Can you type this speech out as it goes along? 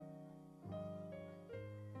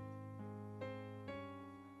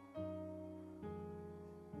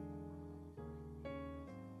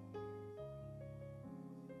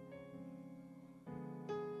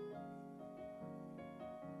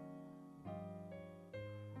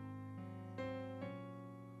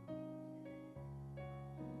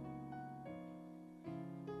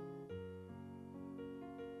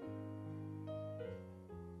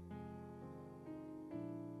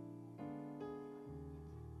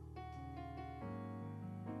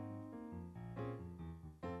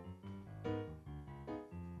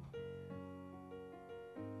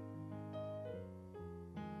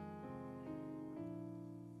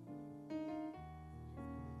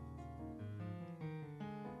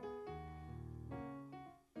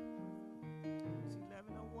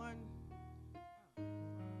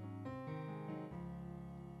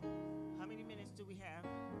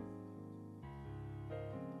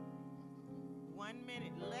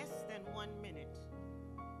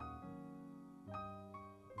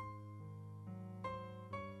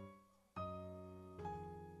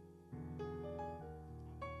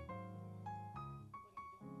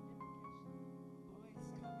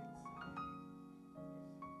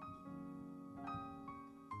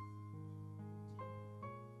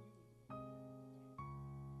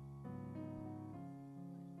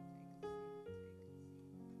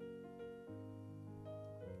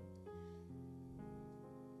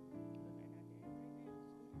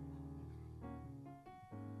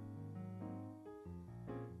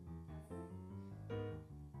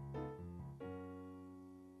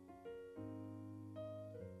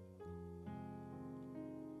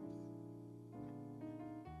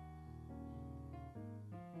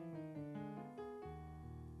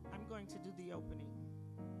to do the opening.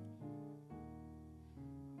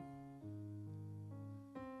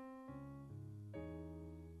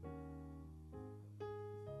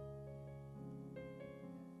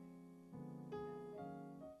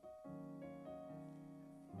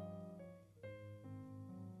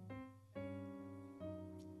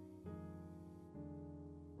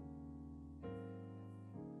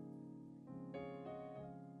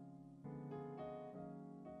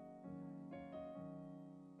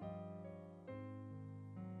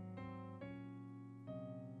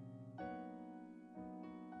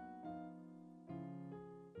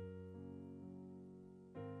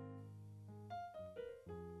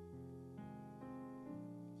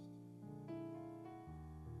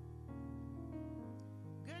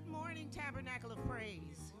 Good morning, Tabernacle of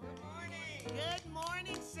Praise. Good morning. Good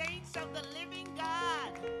morning, saints of the living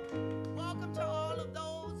God. Welcome to all of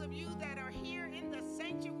those of you that are here in the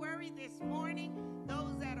sanctuary this morning,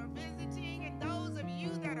 those that are visiting, and those of you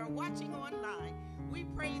that are watching online. We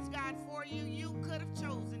praise God for you. You could have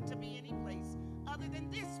chosen to be any place other than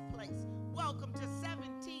this place. Welcome to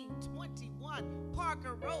 1721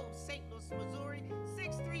 Parker Road, St. Louis, Missouri,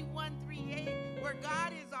 63138, where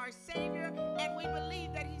God is our Savior, and we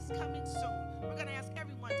believe that He's coming soon. We're going to ask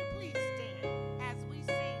everyone to please stand as we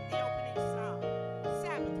sing the opening song,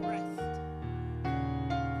 Sabbath Rest.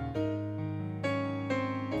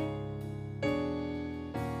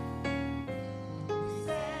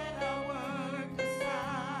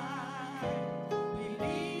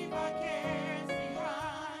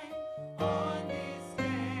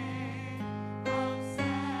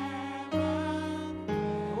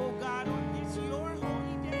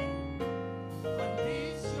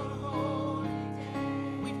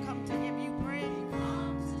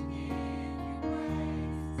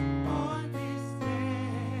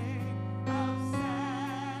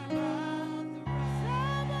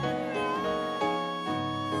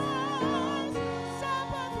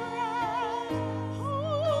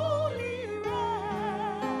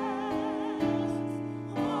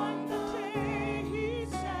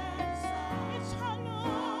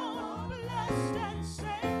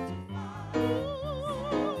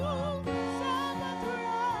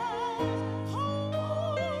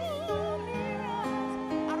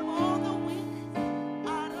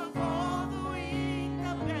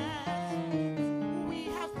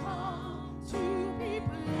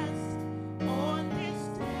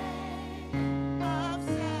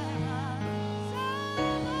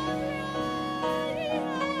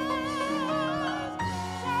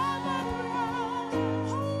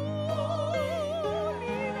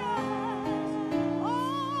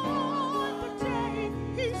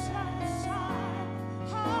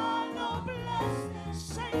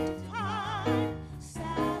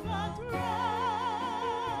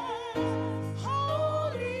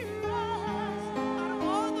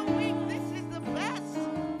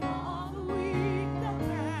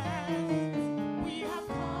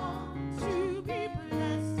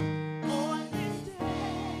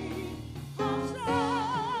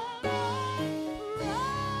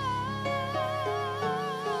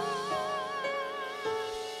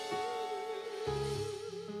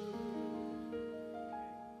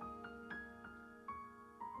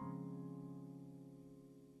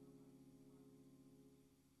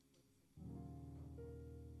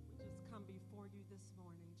 Before you this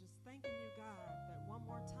morning, just thanking you, God, that one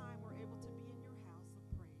more time we're able to be in your house of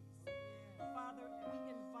praise. Father, we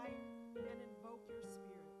invite and invoke your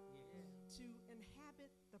spirit to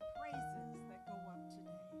inhabit the praises that go up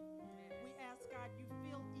today. We ask, God, you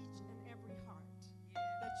fill each and every heart,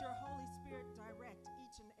 that your Holy Spirit direct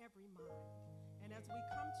each and every mind. And as we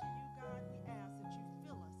come to you, God, we ask that you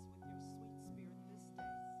fill us with your sweet spirit this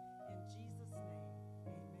day. In Jesus' name,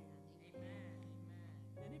 amen. Amen.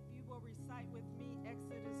 And if you will recite with me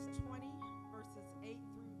Exodus 20, verses 8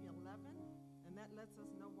 through 11, and that lets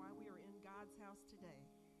us know why we are in God's house today.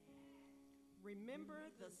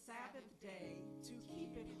 Remember the Sabbath day to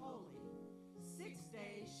keep it holy. 6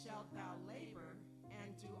 days shalt thou labor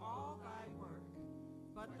and do all thy work.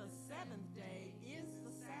 But the seventh day is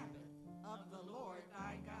the Sabbath of the Lord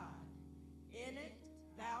thy God. In it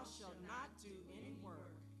thou shalt not do any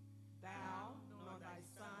work, thou, nor thy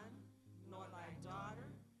son, nor thy daughter,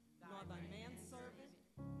 nor thy manservant,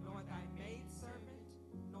 nor thy maidservant,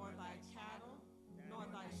 nor thy cattle, nor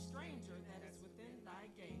thy stranger that is within thy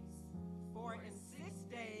gates. For in 6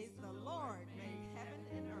 days the Lord made heaven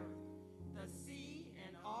and earth, the sea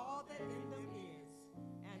and all that in them is,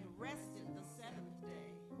 and rested the seventh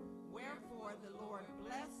day. Wherefore the Lord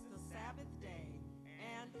blessed the Sabbath day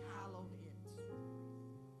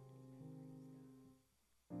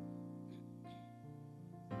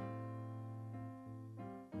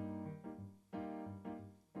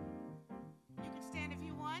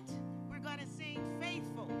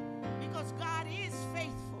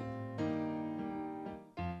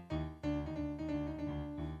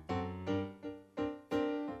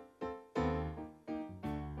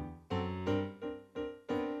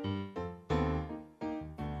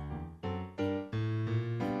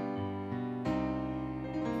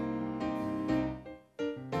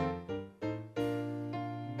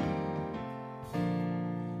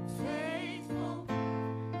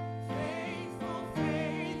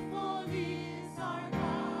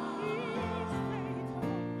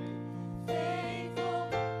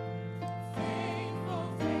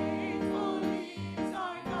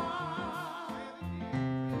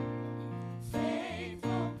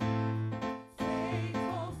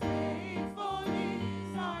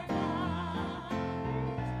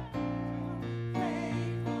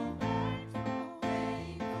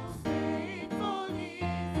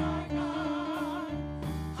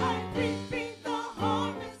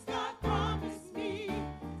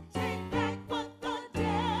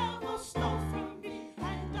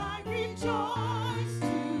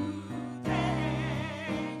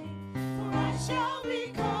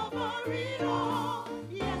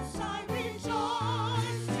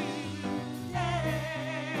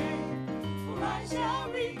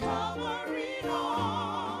shall recover it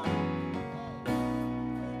all.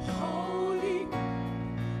 Holy,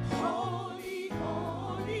 holy,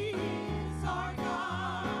 holy is our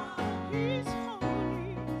God. He's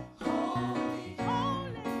holy. Holy,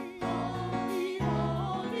 Holy. holy,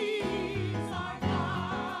 holy is our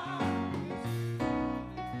God.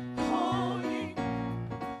 Holy,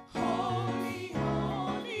 holy,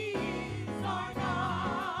 holy is our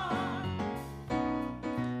God.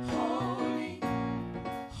 Holy,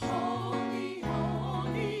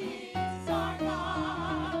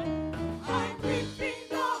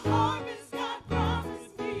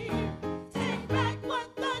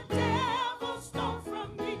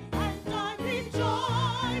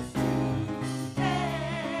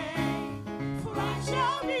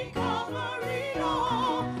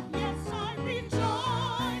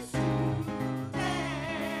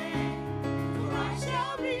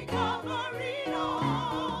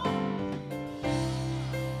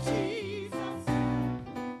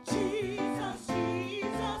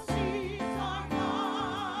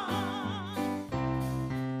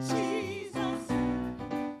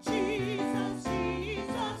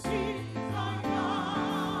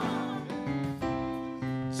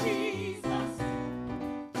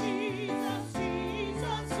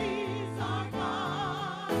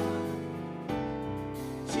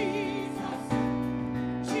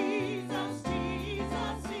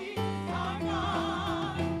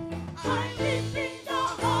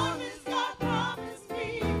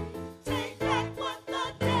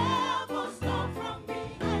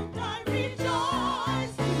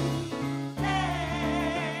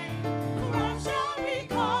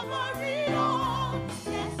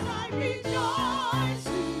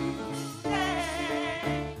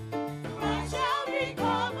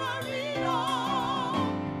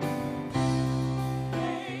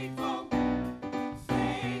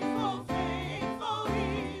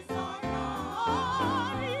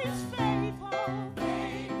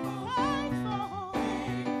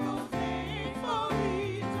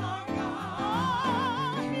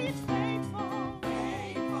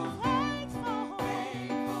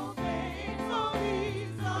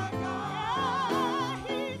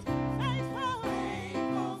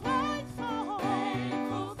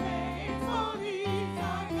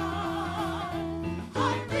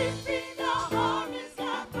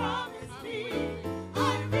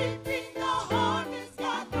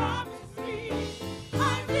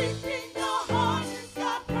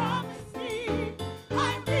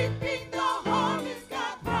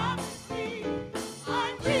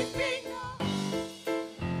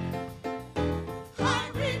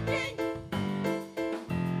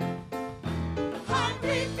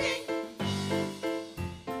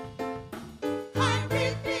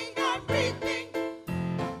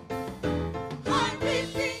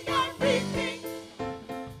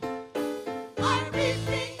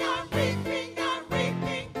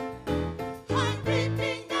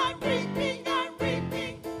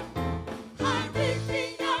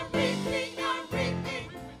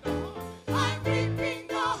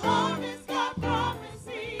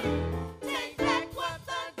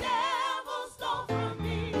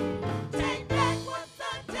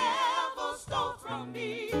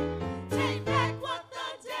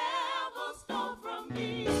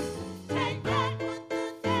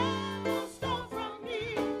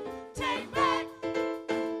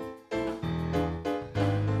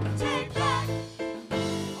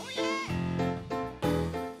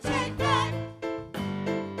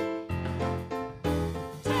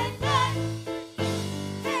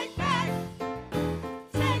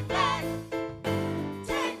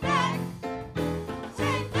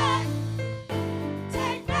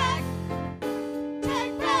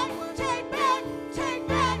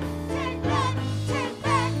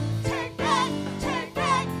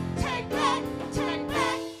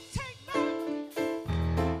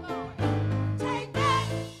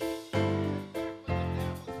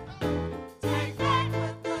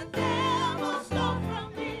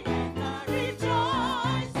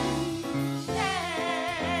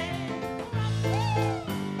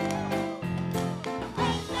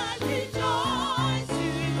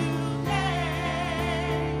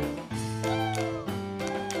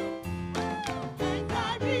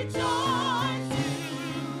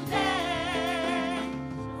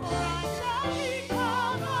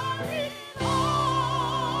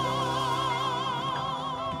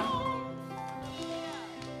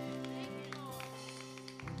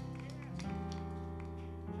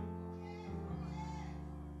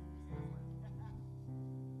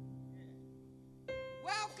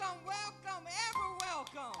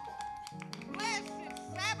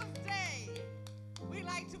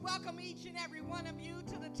 welcome each and every one of you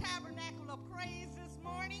to the Tabernacle of Praise this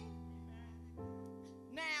morning.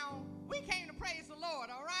 Now, we came to praise the Lord,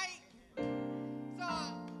 all right? So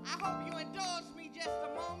I hope you indulge me just a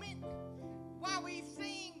moment while we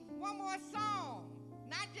sing one more song.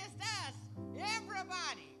 Not just us,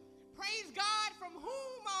 everybody. Praise God from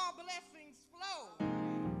whom all blessings flow.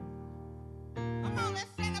 Come on,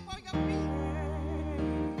 let's stand up on your feet.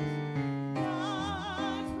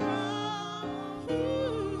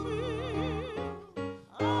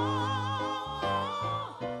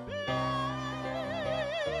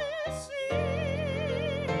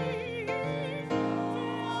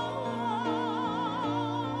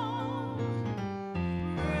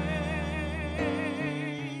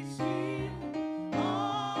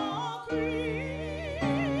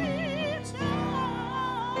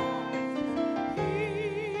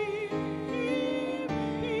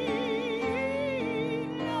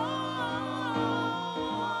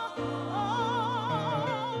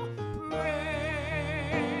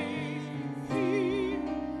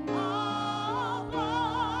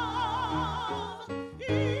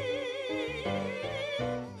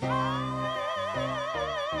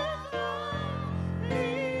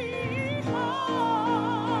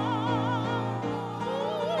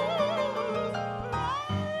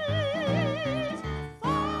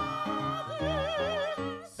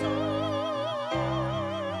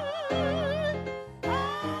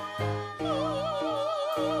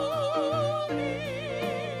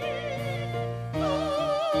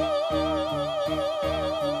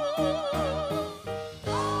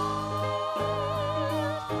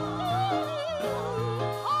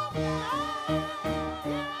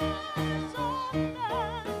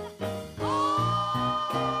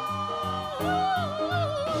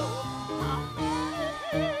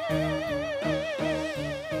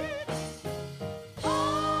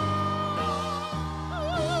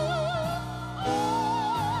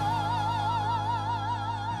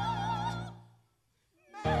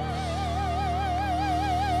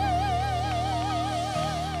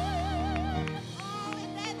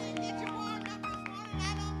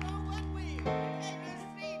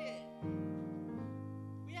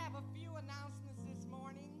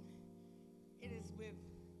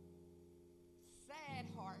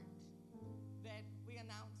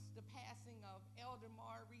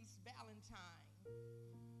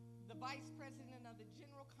 Vice President of the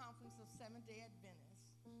General Conference of Seventh-day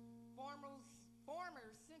Adventists, former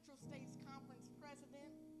Central States Conference President,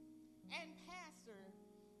 and pastor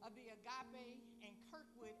of the Agape and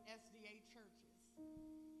Kirkwood SDA churches.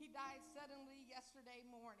 He died suddenly yesterday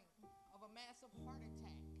morning of a massive heart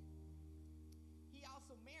attack. He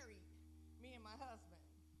also married me and my husband,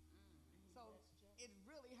 so it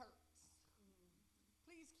really hurts.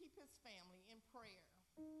 Please keep his family in prayer.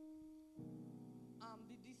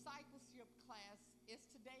 The discipleship class is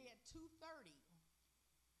today at 2:30.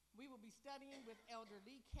 We will be studying with Elder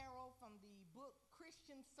Lee Carroll from the book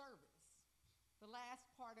Christian Service, the last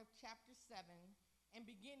part of chapter 7, and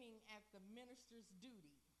beginning at the minister's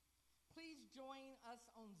duty. Please join us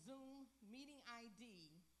on Zoom meeting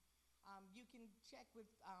ID. You can check with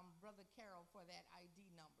Brother Carroll for that ID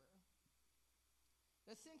number.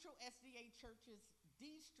 The Central SDA Churches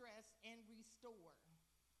De-Stress and Restore.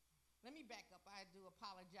 Let me back up. I do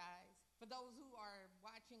apologize. For those who are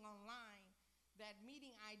watching online, that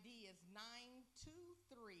meeting ID is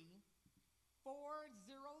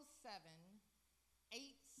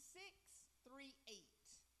 923-407-8638.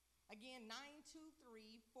 Again,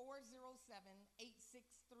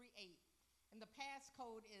 923-407-8638. And the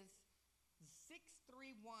passcode is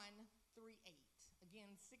 63138.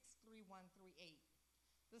 Again, 63138.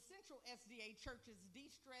 The Central SDA Church's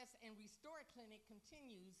De-Stress and Restore Clinic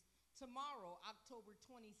continues tomorrow, October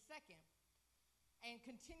 22nd, and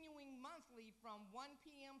continuing monthly from 1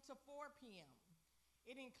 p.m. to 4 p.m.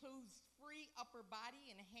 It includes free upper body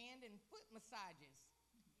and hand and foot massages,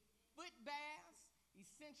 foot baths,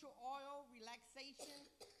 essential oil relaxation,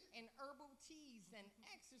 and herbal teas and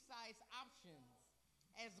exercise options,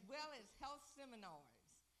 as well as health seminars.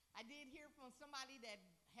 I did hear from somebody that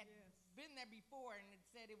had been there before, and it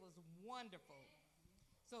said it was wonderful.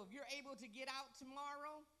 So if you're able to get out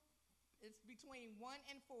tomorrow, it's between 1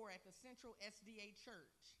 and 4 at the Central SDA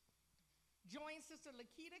Church. Join Sister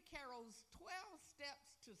Lakita Carroll's 12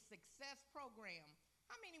 Steps to Success program.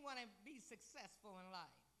 How many want to be successful in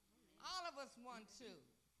life? All of us want to.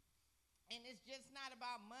 And it's just not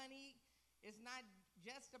about money. It's not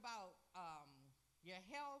just about your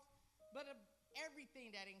health, but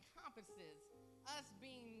everything that encompasses us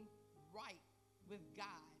being right with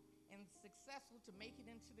God and successful to make it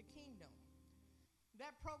into the kingdom.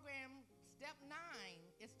 That program Step 9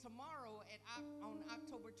 is tomorrow on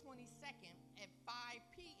October 22nd at 5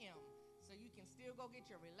 p.m. So you can still go get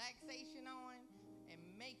your relaxation on and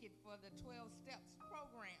make it for the 12 Steps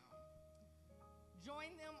program.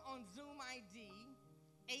 Join them on Zoom ID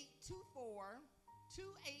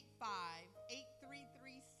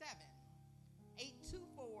 824-285-8337.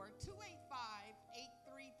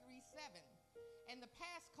 824-285-8337. And the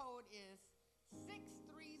passcode is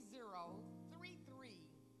 63033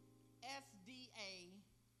 SDA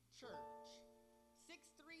Church.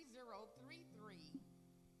 63033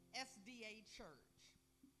 SDA Church.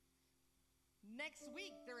 Next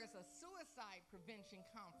week, there is a suicide prevention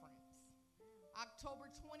conference, October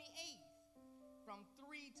 28th, from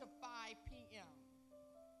 3 to 5 p.m.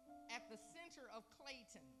 at the center of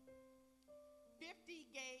Clayton, 50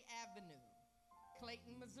 Gay Avenue,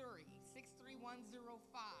 Clayton, Missouri, 63105.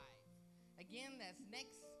 Again, that's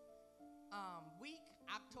next week,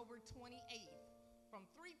 October 28th, from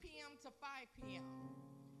 3 p.m. to 5 p.m.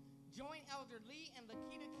 Join Elder Lee and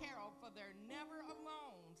Lakita Carroll for their Never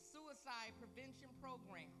Alone Suicide Prevention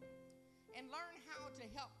Program and learn how to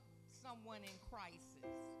help someone in crisis.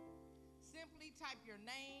 Simply type your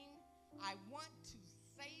name, "I want to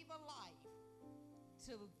save a life,"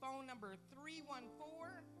 to phone number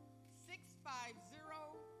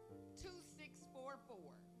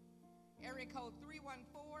 314-650-2644. Area code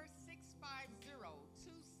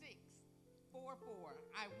 314-650-2644.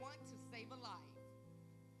 I want to save a life.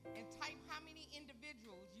 And type how many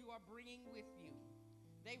individuals you are bringing with you.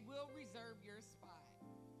 They will reserve your spot.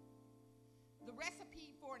 The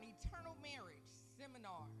Recipe for an Eternal Marriage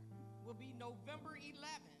seminar will be November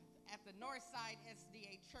 11th at the Northside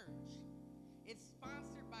SDA Church. It's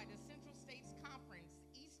sponsored by the Central States Conference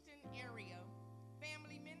Eastern Area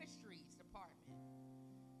Family Ministries Department.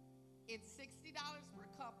 It's $60 per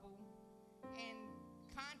couple, and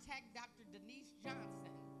contact Dr. Denise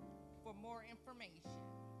Johnson for more information.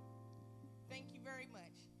 Thank you very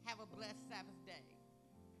much. Have a blessed Sabbath day.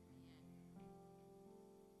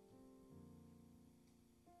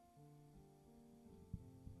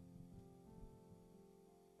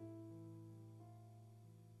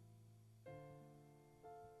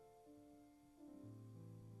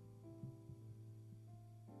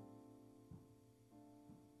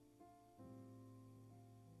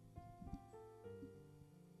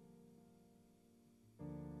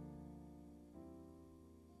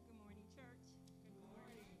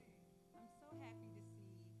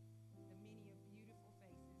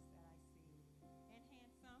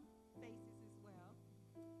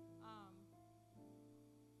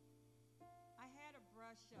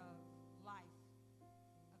 Of life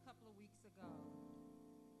a couple of weeks ago,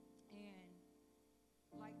 and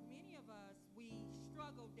like many of us, we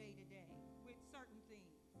struggle day to day with certain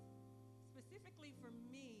things. Specifically for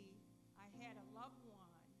me, I had a loved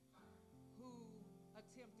one who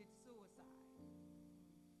attempted suicide,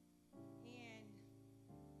 and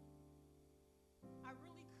I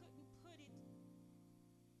really couldn't put it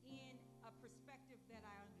in a perspective that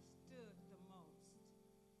I understood the most.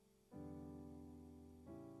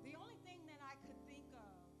 The only thing that I could think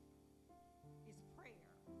of is prayer.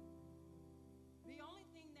 The only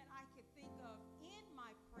thing that I could think of in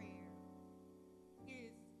my prayer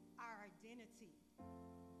is our identity.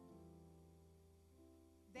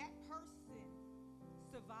 That person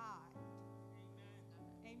survived.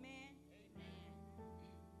 Amen. Amen.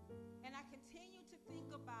 And I continue to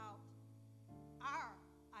think about our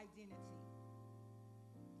identity.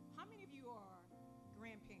 How many of you are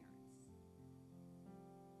grandparents?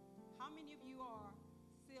 How many of you are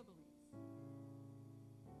siblings?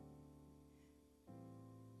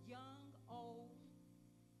 Young, old,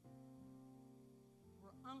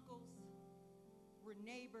 we're uncles, we're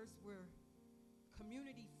neighbors, we're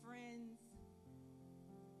community friends,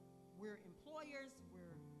 we're employers,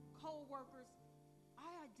 we're co-workers.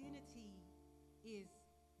 Our identity is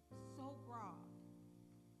so broad.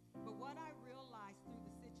 But what I realized through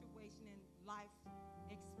the situation and life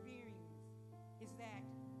experience is that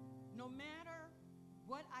no matter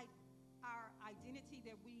what our identity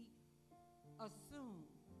that we assume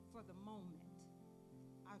for the moment,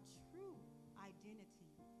 our true identity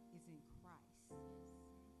is in Christ.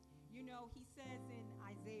 You know, he says in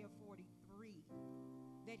Isaiah 43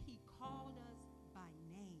 that he called us by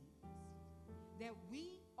names, that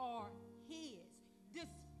we are his,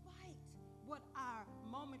 despite what our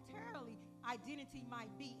momentarily identity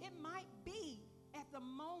might be. It might be at the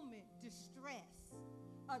moment distress,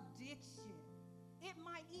 addiction. It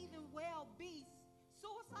might even well be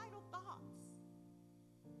suicidal thoughts.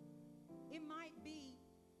 It might be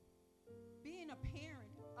being a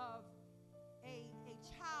parent of a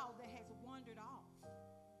child that has one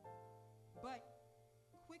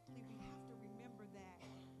lastly, we have to remember that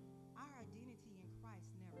our identity in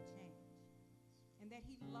Christ never changed and that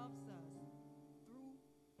he loves us through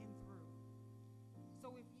and through.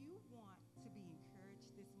 So if you want to be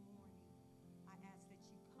encouraged this morning, I ask that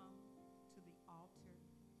you come to the altar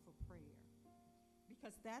for prayer,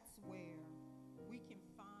 because that's where we can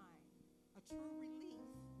find a true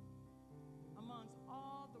relief amongst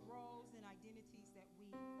all the roles and identities that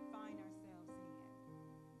we find ourselves in.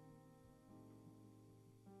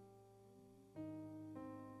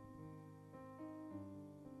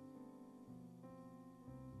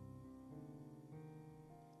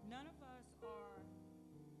 None of us are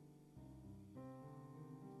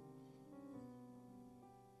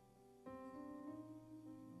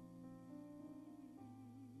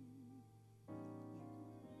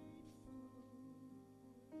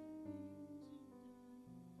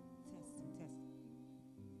testing, testing.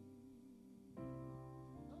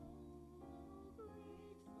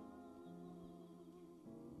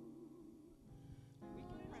 We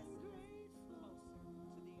can press closer to the altar.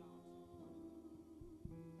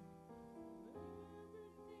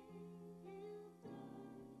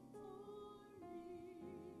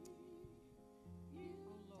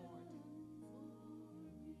 Oh Lord,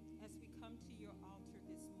 as we come to your altar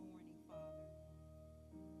this morning, Father,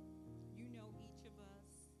 you know each of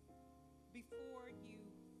us before you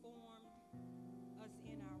formed us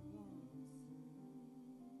in our wombs.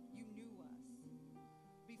 You knew us.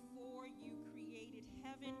 Before you created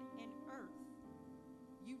heaven and earth,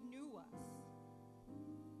 you knew us.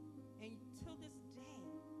 And till this day,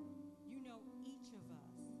 you know each of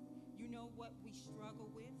us. You know what we struggle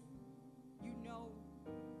with. You know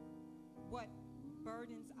what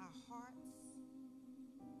burdens our hearts.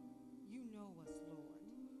 You know us, Lord.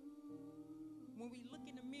 When we look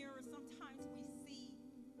in the mirror, sometimes we see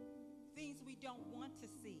things we don't want to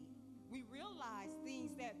see. We realize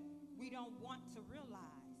things that we don't want to realize.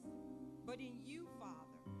 But in you,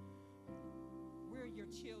 Father, we're your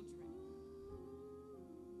children.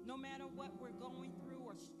 No matter what we're going through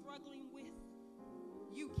or struggling with,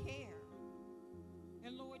 you care.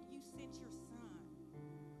 And Lord, you sent your son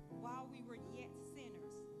while we were yet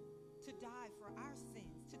sinners to die for our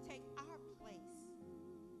sins, to take our place.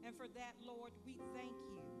 And for that, Lord, we thank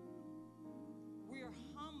you. We're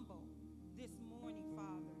humble this morning,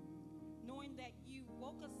 Father, knowing that you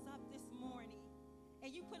woke us up this morning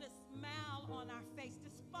and you put a smile on our face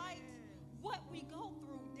despite what we go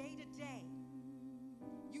through day to day.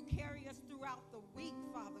 You carry us throughout the week,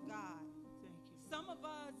 Father God. Thank you. Some of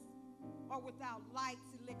us are without lights,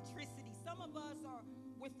 electricity. Some of us are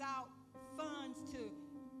without funds to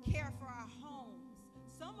care for our homes.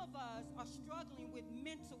 Some of us are struggling with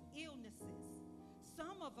mental illnesses.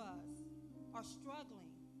 Some of us are struggling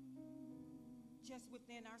just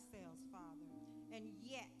within ourselves, Father. And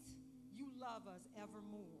yet, you love us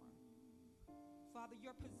evermore. Father,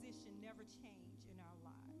 your position never changed in our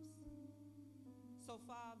lives. So,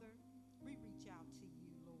 Father, we reach out to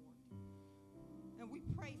you, Lord. And we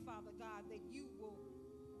pray, Father God, that you will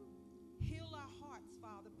heal our hearts,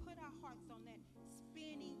 Father. Put our hearts on that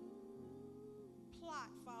spinning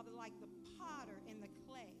plot, Father, like the potter in the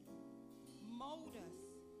clay. Mold us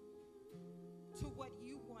to what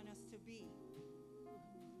you want us to be.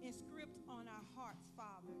 Inscript on our hearts,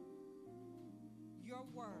 Father, your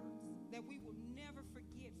words, that we will never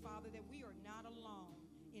forget, Father, that we are not alone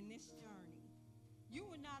in this journey. You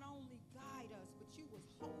will not only guide us, but you will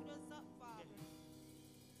hold us up, Father.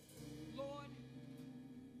 Lord,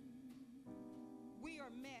 we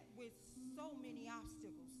are met with so many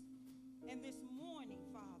obstacles. And this morning,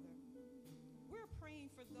 Father, we're praying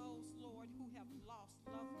for those, Lord, who have lost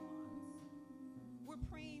loved ones. We're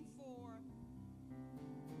praying for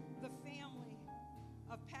the family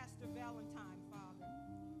of Pastor Valentine, Father.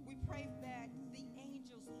 We pray that the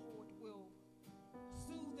angels, Lord, will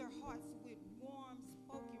soothe their hearts with warm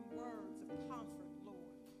spoken words of comfort,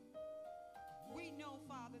 Lord. We know,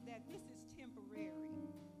 Father, that this is temporary.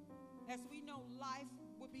 As we know life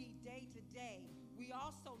will be day to day, we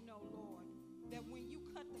also know, Lord, that when you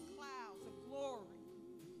cut the clouds of glory,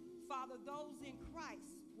 Father, those in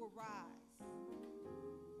Christ will rise.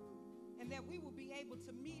 And that we will be able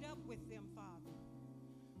to meet up with them, Father.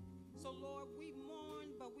 So, Lord, we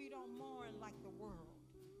mourn, but we don't mourn like the world.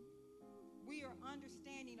 We are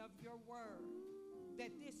understanding of your word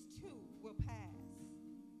that this too will pass.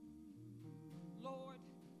 Lord,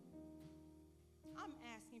 I'm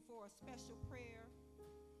asking for a special prayer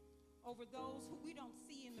over those who we don't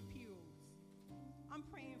see in the pews. I'm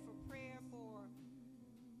praying for prayer for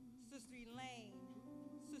Sister Elaine,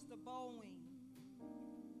 Sister Bowen,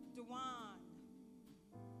 Dewan,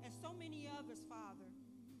 and so many others, Father,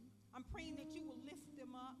 I'm praying that you will lift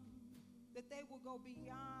them up, that they will go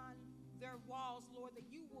beyond their walls, Lord, that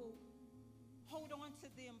you will hold on to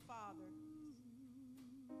them, Father.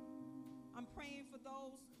 I'm praying for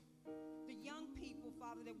those, the young people,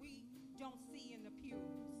 Father, that we don't see in the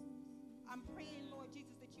pews. I'm praying, Lord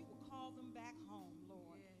Jesus, that you will call them back home,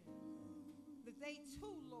 Lord. That they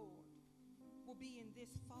too, Lord, will be in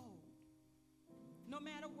this fold. No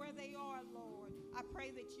matter where they are, Lord, I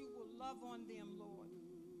pray that you will love on them, Lord,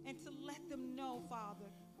 and to let them know, Father,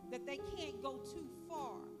 that they can't go too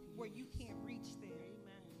far where you can't reach them.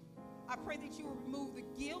 Amen. I pray that you will remove the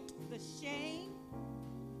guilt, the shame,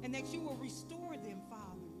 and that you will restore them,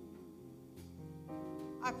 Father.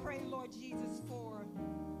 I pray, Lord Jesus, for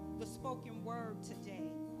the spoken word today.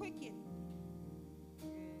 Quicken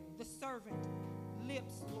the servant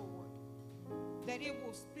lips, Lord, that it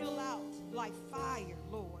will spill out like fire,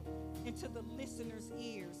 Lord, into the listener's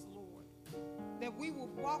ears, Lord. That we will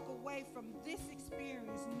walk away from this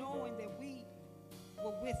experience knowing that we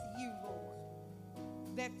were with you, Lord.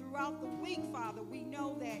 That throughout the week, Father, we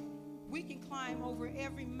know that we can climb over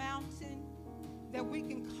every mountain, that we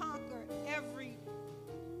can conquer every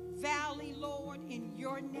valley, Lord, in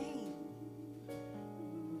your name.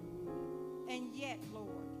 And yet, Lord,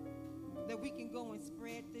 that we can go and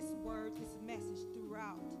spread this word, this message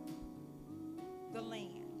throughout the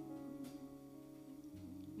land.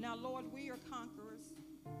 Now, Lord, we are conquerors.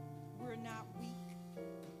 We're not weak.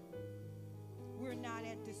 We're not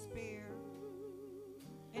at despair.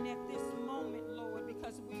 And at this moment, Lord,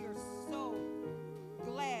 because we are so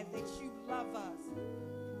glad that you love us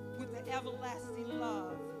with an everlasting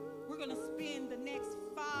love, we're going to spend the next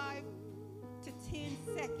 5 to 10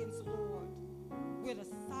 seconds, Lord, with a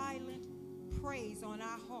silent praise on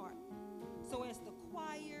our heart. So as the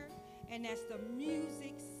choir and as the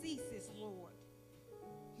music ceases, Lord,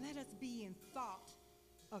 let us be in thought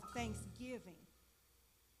of thanksgiving,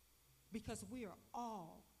 because we are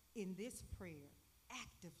all in this prayer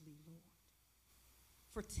actively, Lord.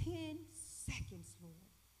 For 10 seconds, Lord,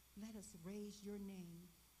 let us raise your name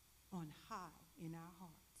on high in our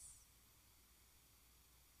hearts.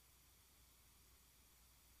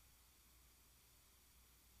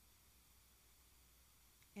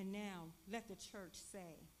 And now let the church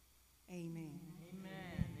say, amen.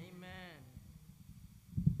 Amen. Amen.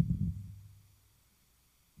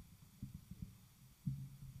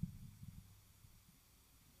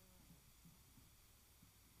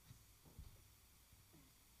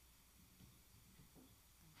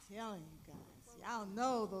 Telling you guys, y'all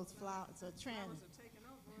know those flowers are trending.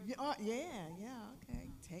 Okay,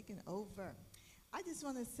 taking over. I just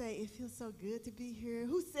want to say it feels so good to be here.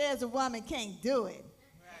 Who says a woman can't do it?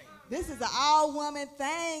 Right. This is an all-woman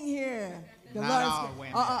thing here. The Not all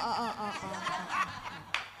women.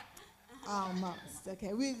 Almost.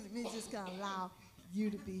 Okay, we just gonna allow you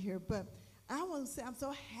to be here. But I want to say I'm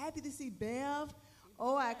so happy to see Bev.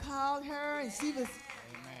 Oh, I called her and she was.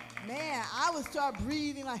 Man, I would start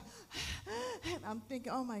breathing like, I'm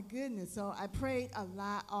thinking, oh my goodness. So I prayed a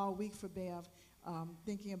lot all week for Bev,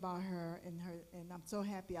 thinking about her, and I'm so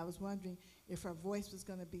happy. I was wondering if her voice was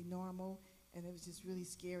going to be normal, and it was just really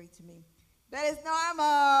scary to me. That is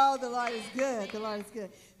normal. The Lord is good. The Lord is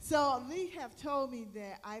good. So Lee have told me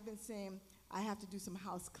that I've been saying I have to do some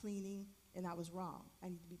house cleaning, and I was wrong. I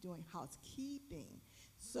need to be doing housekeeping.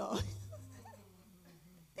 So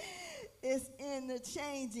it's in the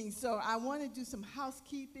changing. So I want to do some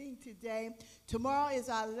housekeeping today. Tomorrow is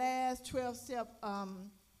our last 12-step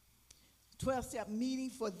meeting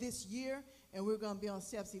for this year, and we're going to be on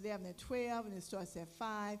steps 11 and 12, and it starts at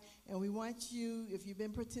 5. And we want you, if you've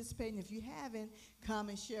been participating, if you haven't, come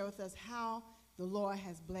and share with us how the Lord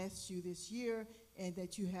has blessed you this year, and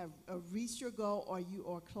that you have reached your goal or you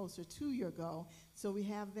are closer to your goal. So we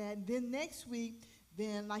have that. And then next week,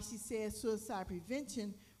 then like she said, suicide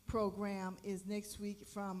prevention program is next week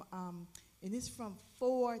from, and it's from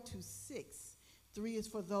 4 to 6. 3 is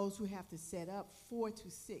for those who have to set up. 4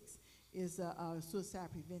 to 6 is a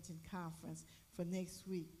suicide prevention conference for next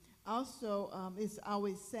week. Also, it's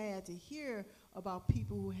always sad to hear about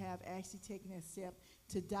people who have actually taken a step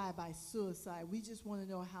to die by suicide. We just want to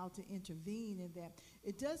know how to intervene in that.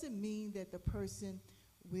 It doesn't mean that the person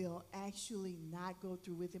will actually not go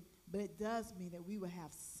through with it, but it does mean that we will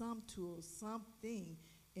have some tools, something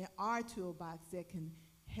in our toolbox that can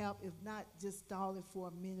help, if not just stall it for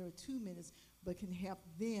a minute or 2 minutes, but can help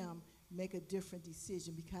them make a different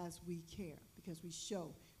decision because we care, because we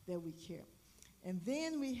show that we care. And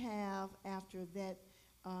then we have, after that,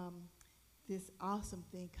 this awesome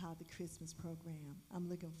thing called the Christmas program. I'm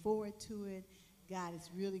looking forward to it. God is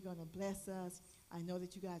really going to bless us. I know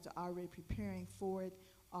that you guys are already preparing for it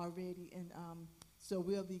already, and so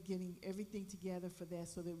we'll be getting everything together for that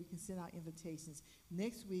so that we can send out invitations.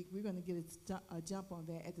 Next week, we're going to get a jump on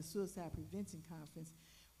that at the Suicide Prevention Conference.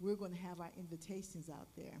 We're going to have our invitations out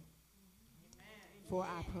there for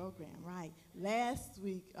our program, right? Last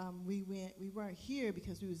week, we weren't here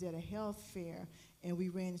because we was at a health fair, and we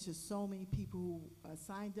ran into so many people who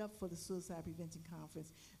signed up for the Suicide Prevention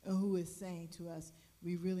Conference and who is saying to us,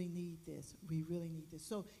 we really need this, we really need this.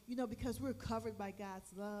 So, you know, because we're covered by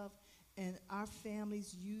God's love, and our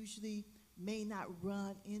families usually may not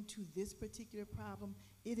run into this particular problem,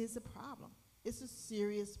 it is a problem. It's a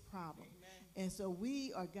serious problem. Amen. And so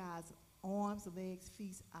we are God's arms, legs,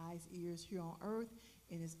 feet, eyes, ears here on earth,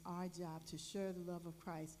 and it's our job to share the love of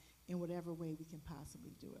Christ in whatever way we can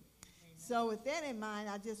possibly do it. Amen. So with that in mind,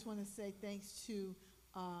 I just want to say thanks to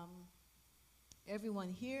everyone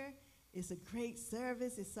here. It's a great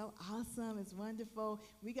service. It's so awesome. It's wonderful.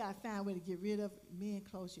 We got to find a way to get rid of men,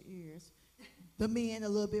 close your ears. The men a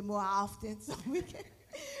little bit more often so we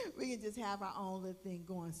can just have our own little thing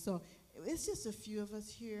going. So it's just a few of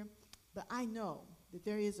us here, but I know that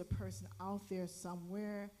there is a person out there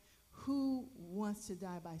somewhere who wants to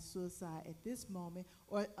die by suicide at this moment,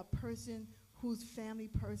 or a person whose family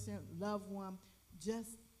person, loved one,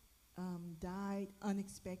 just died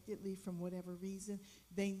unexpectedly from whatever reason.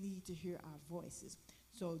 They need to hear our voices.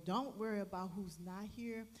 So don't worry about who's not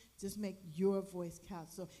here. Just make your voice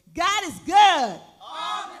count. So God is good.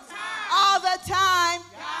 All the time. All the time.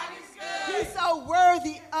 God is good. He's so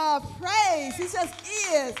worthy of praise. He just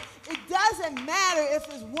is. It doesn't matter if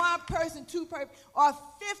it's one person, two person, or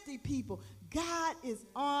 50 people. God is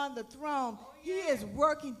on the throne. He is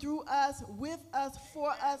working through us, with us,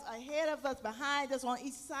 for us, ahead of us, behind us, on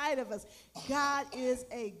each side of us. God is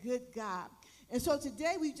a good God. And so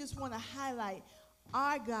today we just want to highlight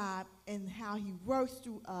our God and how he works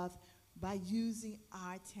through us by using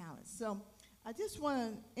our talents. So I just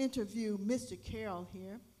want to interview Mr. Carroll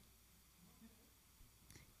here.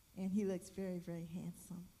 And he looks very, very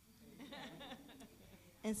handsome.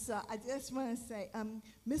 And so I just want to say,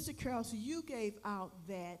 Mr. Carroll, so you gave out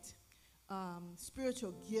that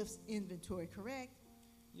spiritual gifts inventory, correct?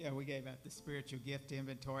 Yeah, we gave out the spiritual gift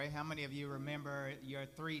inventory. How many of you remember your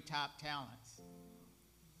 3 top talents?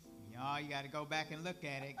 You got to go back and look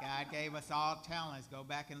at it. God gave us all talents. Go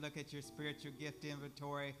back and look at your spiritual gift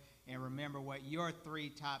inventory and remember what your 3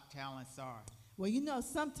 top talents are. Well, you know,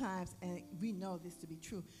 sometimes, and we know this to be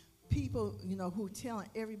true, people, you know, who telling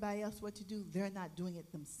everybody else what to do, they're not doing it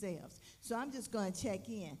themselves. So I'm just going to check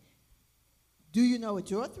in. Do you know what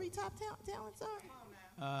your 3 top talents are?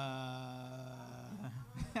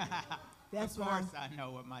 That's of course I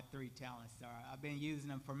know what my 3 talents are. I've been using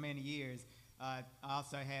them for many years. I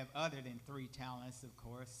also have other than 3 talents, of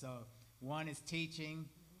course. So one is teaching,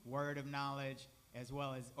 word of knowledge, as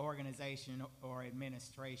well as organization or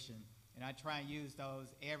administration. And I try and use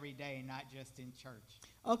those every day, not just in church.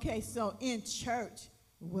 Okay, so in church,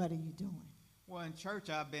 what are you doing? Well, in church,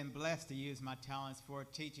 I've been blessed to use my talents for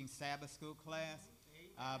teaching Sabbath school class.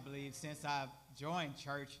 I believe since I've joined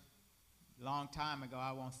church a long time ago,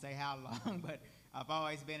 I won't say how long, but I've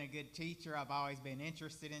always been a good teacher. I've always been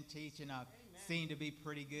interested in teaching. I've seemed to be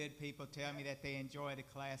pretty good. People tell me that they enjoy the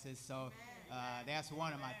classes. So that's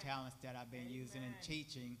one of my talents that I've been using in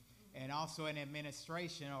teaching. And also in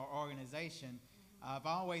administration or organization, I've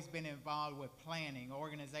always been involved with planning.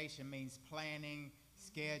 Organization means planning,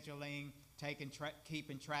 scheduling,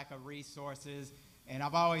 keeping track of resources. And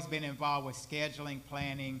I've always been involved with scheduling,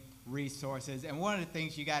 planning, resources. And one of the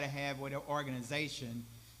things you got to have with an organization,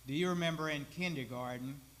 do you remember in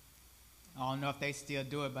kindergarten, I don't know if they still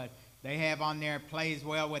do it, but they have on there plays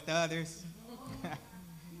well with others.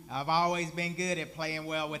 I've always been good at playing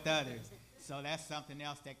well with others. So that's something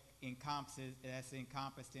else that's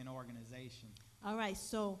encompassed in organization. All right,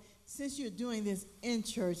 so since you're doing this in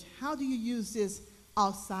church, how do you use this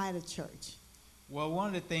outside of church? Well, one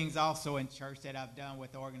of the things also in church that I've done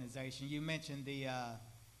with the organization, you mentioned the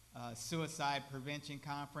Suicide Prevention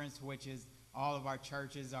Conference, which is all of our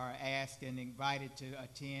churches are asked and invited to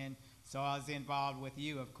attend. So I was involved with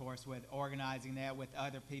you, of course, with organizing that with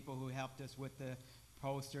other people who helped us with the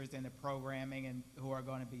posters and the programming and who are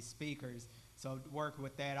going to be speakers. So work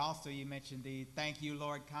with that. Also, you mentioned the Thank You,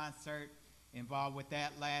 Lord concert, involved with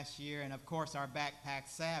that last year. And, of course, our Backpack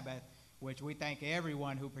Sabbath, which we thank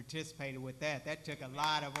everyone who participated with that. That took a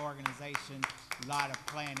lot of organization, a lot of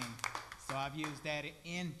planning. So I've used that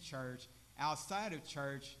in church. Outside of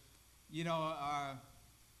church, you know, our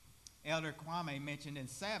Elder Kwame mentioned in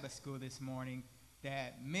Sabbath school this morning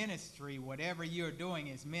that ministry, whatever you're doing,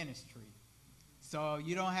 is ministry. So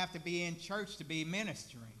you don't have to be in church to be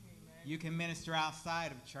ministering. You can minister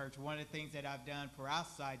outside of church. One of the things that I've done for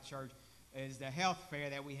outside church is the health fair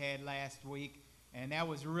that we had last week, and that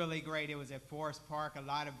was really great. It was at Forest Park. A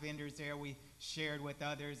lot of vendors there. We shared with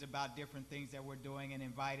others about different things that we're doing and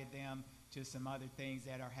invited them to some other things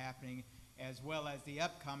that are happening, as well as the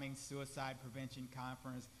upcoming Suicide Prevention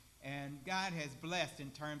Conference. And God has blessed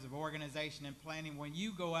in terms of organization and planning. When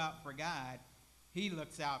you go out for God, he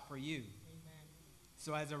looks out for you. Amen.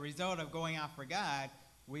 So as a result of going out for God,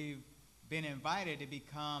 we've been invited to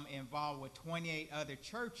become involved with 28 other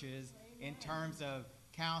churches in terms of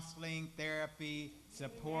counseling, therapy,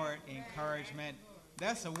 support, encouragement.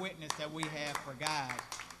 That's a witness that we have for God,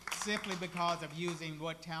 simply because of using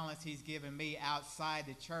what talents he's given me outside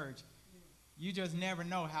the church. You just never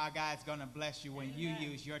know how God's going to bless you when you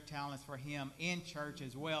use your talents for him in church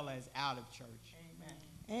as well as out of church.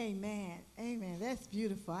 Amen. Amen. That's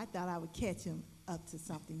beautiful. I thought I would catch him up to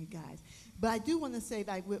something, you guys. But I do want to say,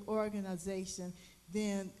 like, with organization,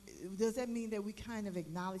 then does that mean that we kind of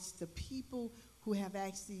acknowledge the people who have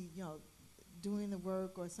actually, doing the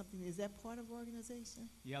work or something? Is that part of organization?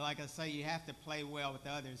 Yeah, like I say, you have to play well with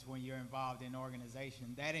others when you're involved in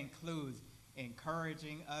organization. That includes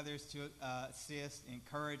encouraging others to assist,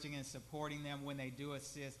 encouraging and supporting them when they do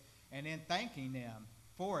assist, and then thanking them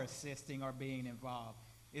for assisting or being involved.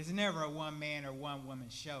 It's never a one-man or one-woman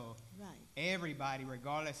show. Right. Everybody,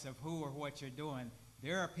 regardless of who or what you're doing,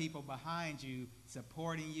 there are people behind you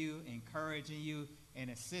supporting you, encouraging you, and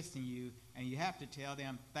assisting you, and you have to tell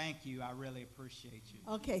them, thank you, I really appreciate you.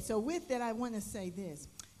 Okay, so with that, I want to say this.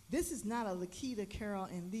 This is not a Lakita Carroll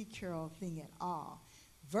and Lee Carroll thing at all.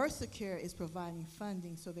 VersaCare is providing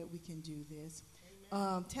funding so that we can do this.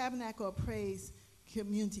 Tabernacle of Praise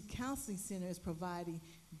Community Counseling Center is providing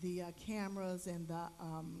the cameras and the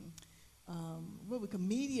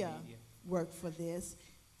media work for this.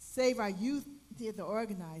 Save Our Youth did the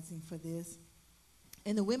organizing for this.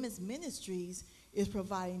 And the Women's Ministries is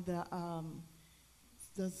providing the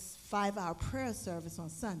 5-hour prayer service on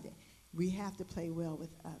Sunday. We have to play well with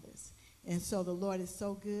others. And so the Lord is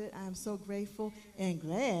so good. I am so grateful and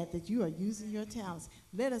glad that you are using your talents.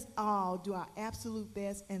 Let us all do our absolute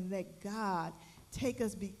best and let God take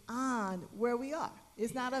us beyond where we are.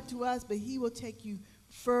 It's not up to us, but he will take you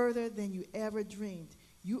further than you ever dreamed.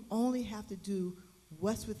 You only have to do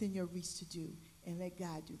what's within your reach to do and let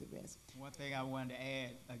God do the rest. One thing I wanted to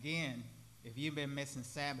add, again, if you've been missing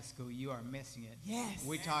Sabbath school, you are missing it. Yes.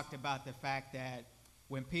 We talked about the fact that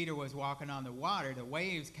when Peter was walking on the water, the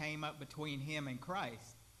waves came up between him and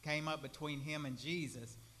Christ, came up between him and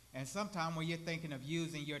Jesus. And sometimes when you're thinking of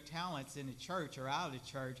using your talents in the church or out of the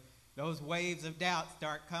church, those waves of doubt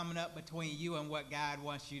start coming up between you and what God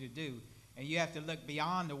wants you to do. And you have to look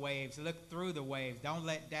beyond the waves, look through the waves. Don't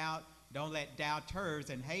let doubters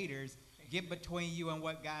and haters get between you and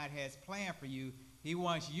what God has planned for you. He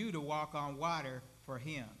wants you to walk on water for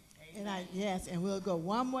him. And we'll go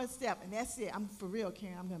one more step, and that's it. I'm for real,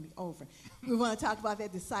 Karen. I'm going to be over. We want to talk about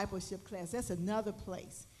that discipleship class. That's another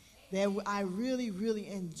place that I really, really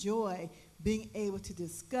enjoy being able to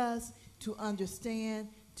discuss, to understand,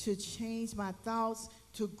 to change my thoughts,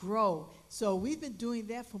 to grow. So we've been doing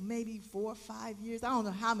that for maybe 4 or 5 years. I don't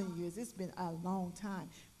know how many years. It's been a long time.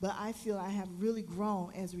 But I feel I have really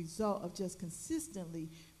grown as a result of just consistently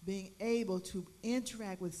being able to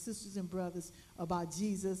interact with sisters and brothers about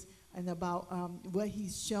Jesus and about what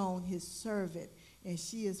he's shown his servant. And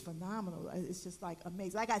she is phenomenal. It's just like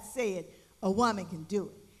amazing. Like I said, a woman can do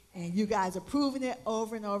it. And you guys are proving it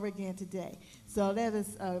over and over again today. So let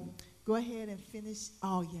us go ahead and finish.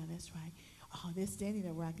 Oh, yeah, that's right. Oh, they're standing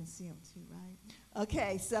there where I can see them too, right?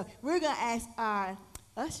 Okay, so we're going to ask our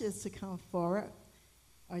ushers to come forward,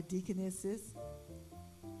 our deaconesses,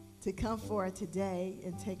 to come forward today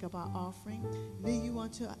and take up our offering. Lee, you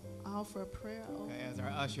want to offer a prayer? Okay, as our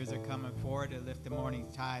ushers are coming forward to lift the morning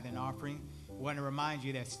tithe and offering, I want to remind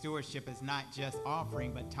you that stewardship is not just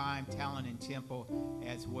offering, but time, talent, and temple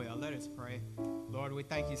as well. Let us pray. Lord, we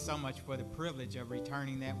thank you so much for the privilege of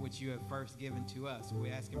returning that which you have first given to us.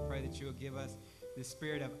 We ask and pray that you will give us the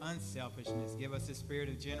spirit of unselfishness. Give us the spirit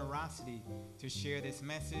of generosity to share this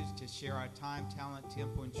message, to share our time, talent,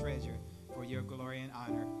 temple, and treasure for your glory and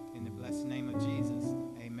honor. In the blessed name of Jesus,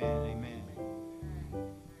 amen, amen.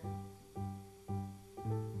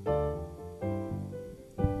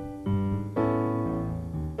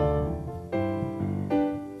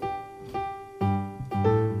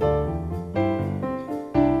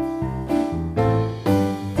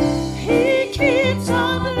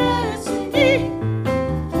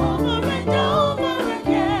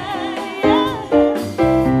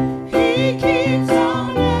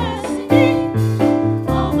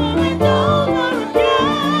 Over and over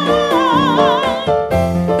again.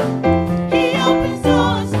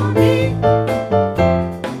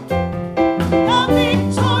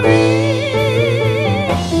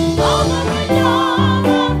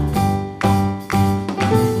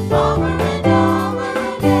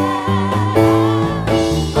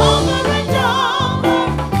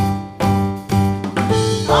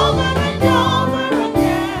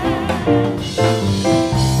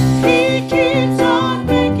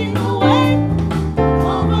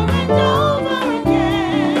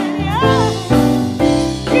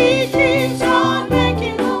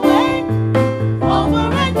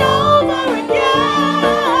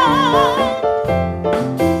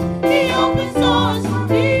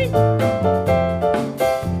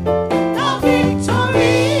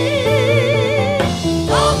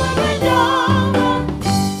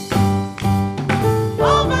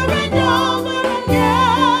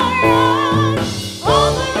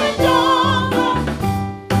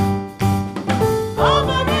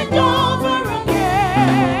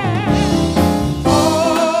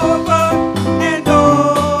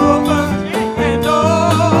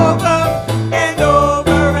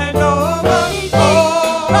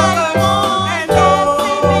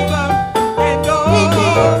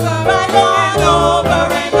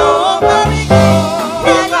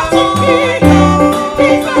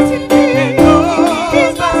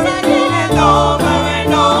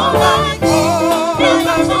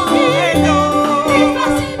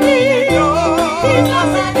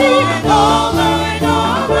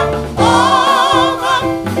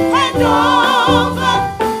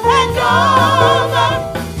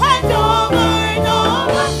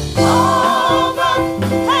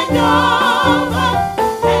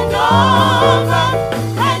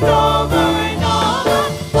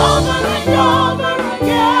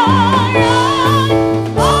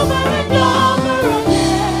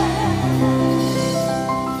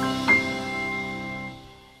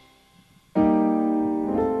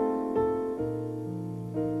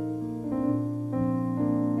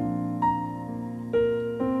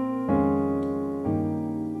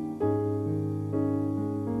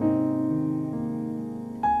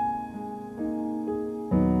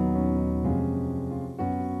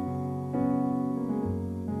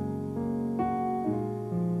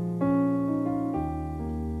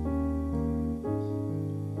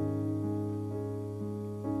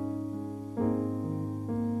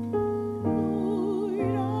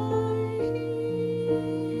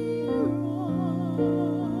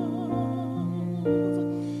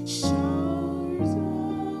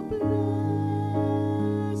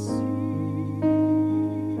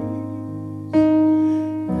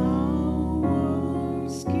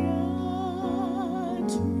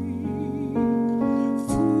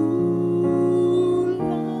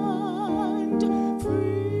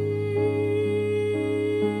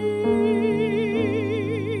 Fall on me.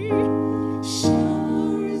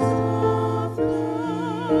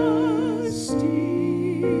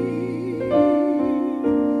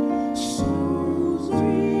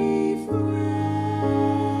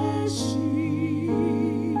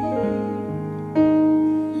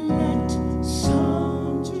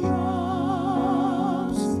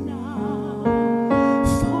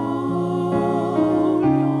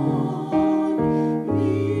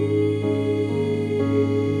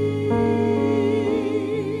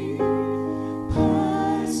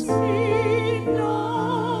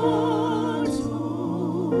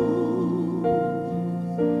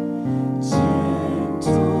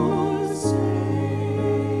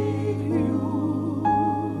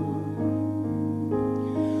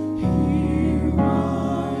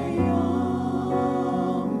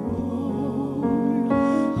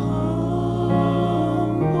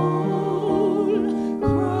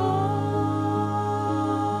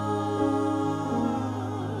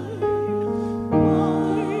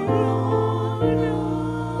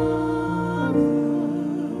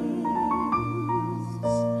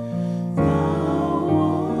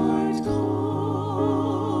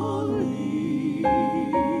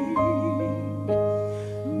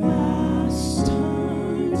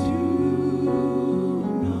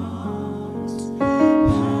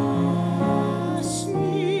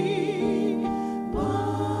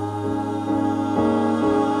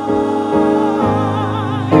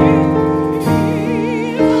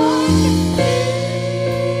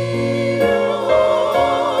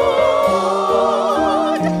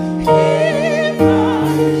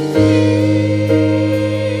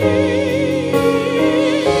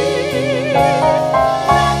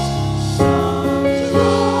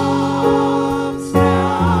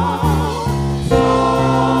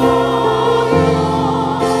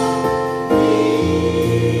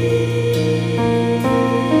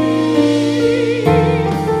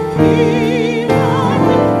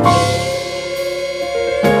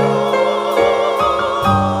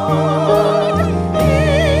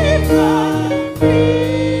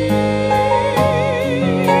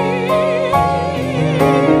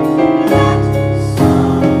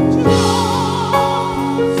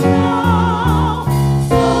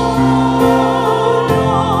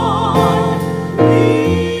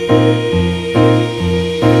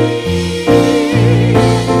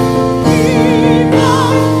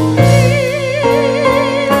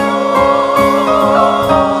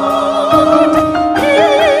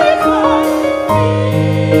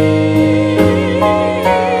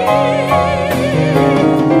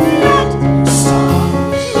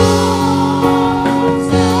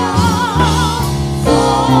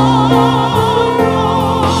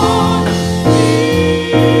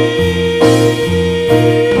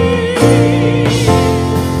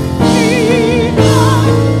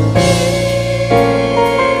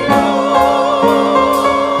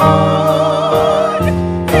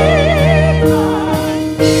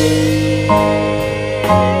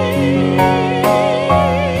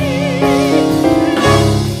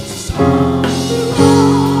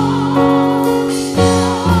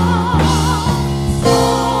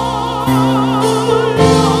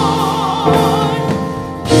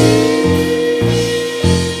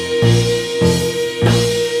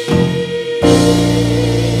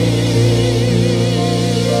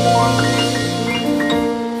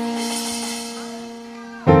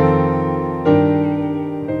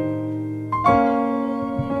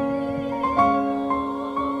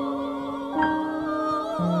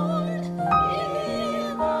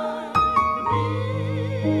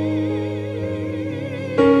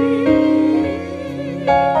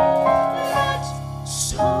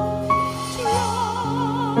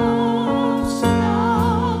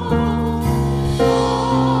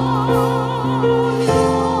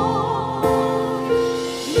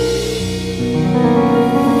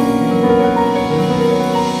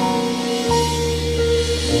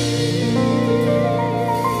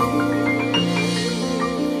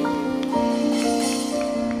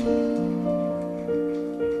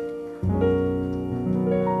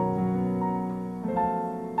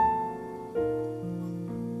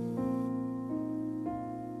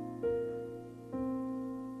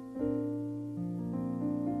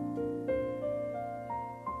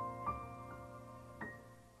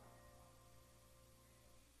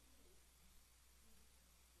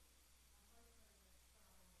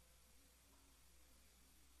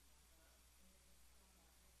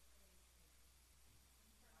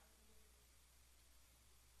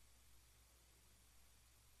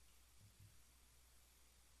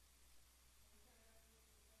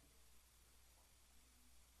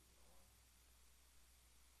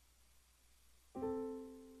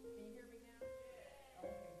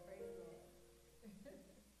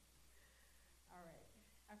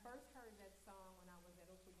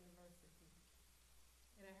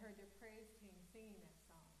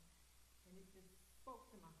 it just spoke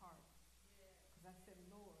to my heart. Because I said,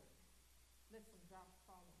 Lord, let some drops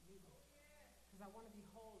fall on me, Lord. Because I want to be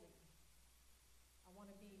holy. I want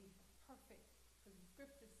to be perfect. Because the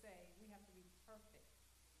scriptures say we have to be perfect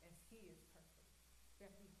as he is perfect. We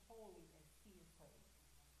have to be holy as he is holy.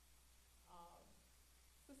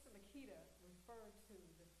 Sister Lakita referred to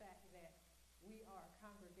the fact that we are a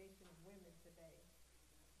congregation of women today.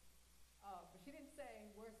 But she didn't say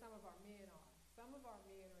where some of our men are. Some of our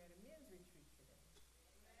men are at a men's retreat today.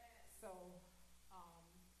 So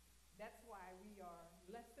that's why we are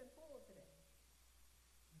less than full today.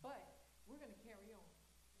 But we're going to carry on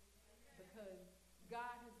because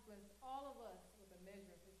God has blessed all of us with a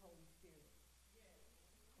measure of his Holy Spirit.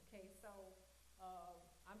 Okay, so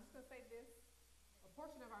I'm just going to say this. A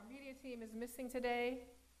portion of our media team is missing today,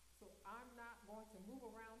 so I'm not going to move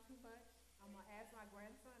around too much. I'm going to ask my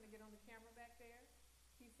grandson to get on the camera back there.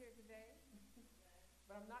 He's here today.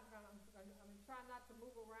 But I'm going to try not to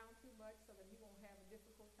move around too much so that he won't have a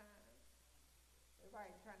difficult time.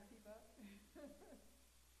 Everybody trying to keep up.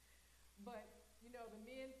 But, you know, the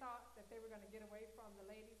men thought that they were going to get away from the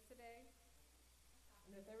ladies today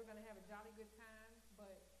and that they were going to have a jolly good time.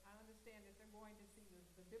 But I understand that they're going to see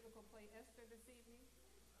the biblical play Esther this evening.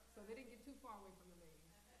 So they didn't get too far away from the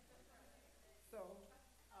ladies. So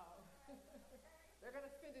they're going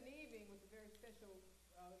to spend an evening with a very special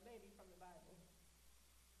lady from the Bible.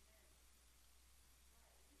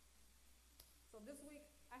 So this week,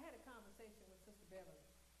 I had a conversation with Sister Beverly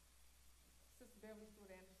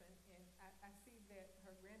Stewart Anderson, and I see that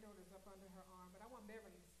her granddaughter's up under her arm, but I want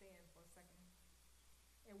Beverly to stand for a second.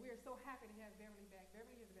 And we are so happy to have Beverly back.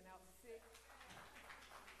 Beverly has been out sick.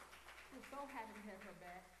 We're so happy to have her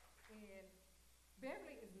back. And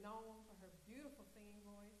Beverly is known for her beautiful singing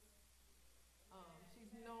voice.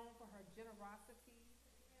 She's known for her generosity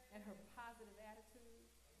and her positive attitude.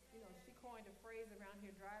 You know, she coined a phrase around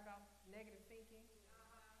here, drive out negative thinking.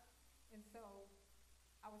 And so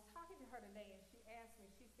I was talking to her today, and she asked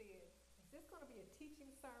me, she said, is this going to be a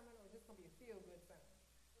teaching sermon or is this going to be a feel-good sermon?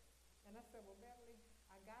 And I said, well, Beverly,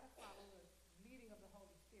 I got to follow the leading of the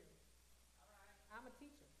Holy Spirit. I'm a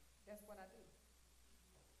teacher. That's what I do.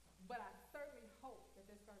 But I certainly hope that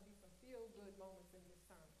there's going to be some feel-good moments in this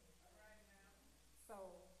sermon.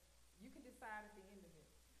 So you can decide at the end of it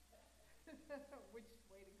which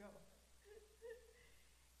way to go.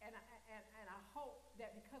 And I hope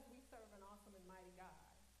that because we serve an awesome and mighty God,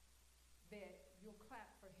 that you'll clap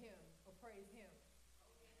for him or praise him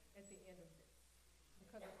at the end of this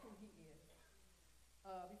because of who he is.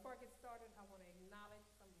 Before I get started, I want to acknowledge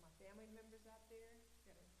some of my family members out there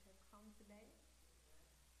that have come today.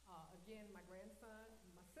 Again, my grandson,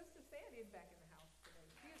 my sister Sandy is back in the house today.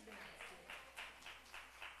 She has been out sick.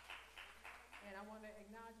 And I want to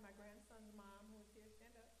acknowledge my grandson's mom who is here.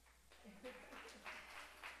 Stand up.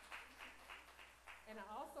 And I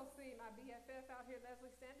also see my BFF out here,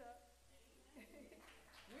 Leslie, stand up.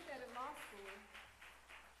 We met in law school,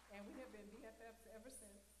 and we have been BFFs ever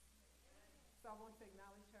since. So I want to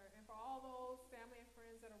acknowledge her. And for all those family and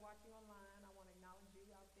friends that are watching online, I want to acknowledge you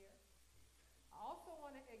out there. I also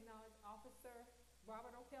want to acknowledge Officer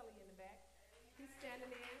Robert O'Kelly in the back. He's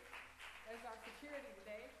standing in as our security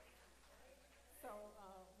today. So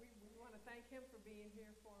we want to thank him for being here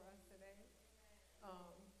for us today.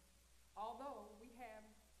 Although we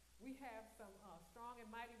have some strong and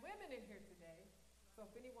mighty women in here today, so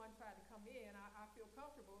if anyone tried to come in, I feel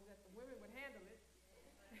comfortable that the women would handle it.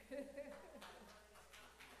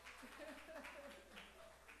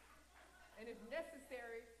 And if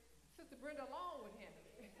necessary, Sister Brenda Long would handle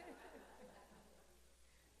it.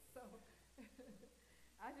 So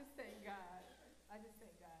I just thank God.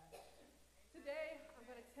 Today, I'm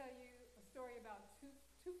going to tell you a story about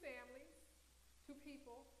two families, two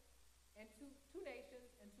people, and two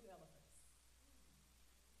nations and two elephants.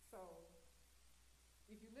 So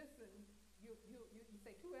if you listen, you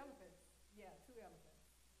say two elephants. Yeah, two elephants.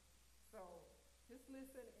 So just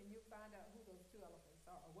listen and you'll find out who those two elephants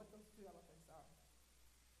are or what those two elephants are.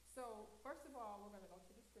 So first of all, we're going to go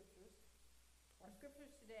to the scriptures. Our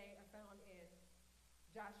scriptures today are found in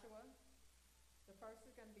Joshua. The first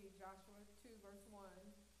is going to be Joshua 2, verse 1.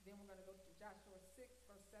 Then we're going to go to Joshua 6,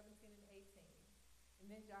 verse 17 and 18.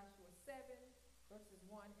 And then Joshua 7, verses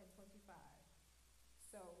 1 and 25.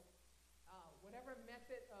 So whatever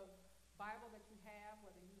method of Bible that you have,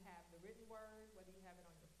 whether you have the written word, whether you have it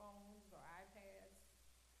on your phones or iPads,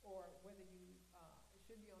 or whether it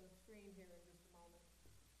should be on the screen here in just a moment.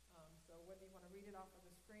 So whether you want to read it off of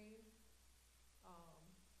the screen,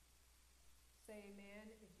 say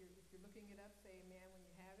amen. If you're looking it up, say amen when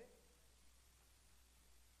you have it.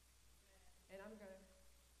 And I'm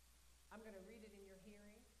gonna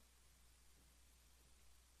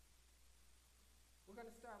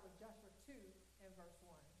and verse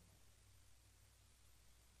 1.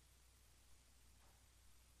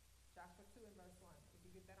 Joshua 2 and verse 1. If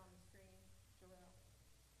you get that on the screen, Jarrell.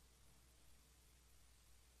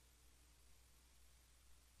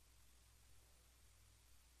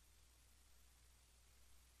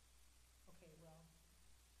 Okay, well,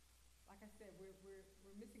 like I said, we're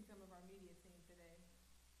missing some of our media team today.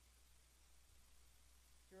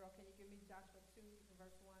 Jarrell, can you give me Joshua 2 and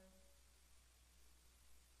verse 1?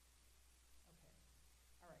 Okay,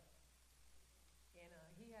 all right. And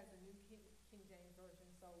he has a new King James Version,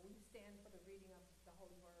 so we stand for the reading of the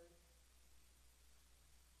Holy Word.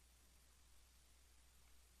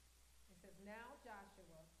 It says, Now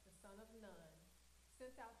Joshua, the son of Nun,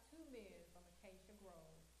 sent out 2 men from Acacia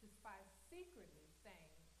Grove to spy secretly,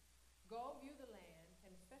 saying, Go view the land,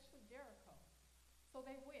 and especially Jericho. So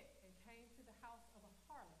they went and came to the house of a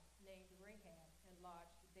harlot named Rahab and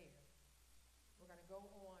lodged there. We're going to go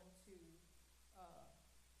on to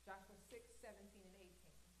Joshua 6, 17, and 18.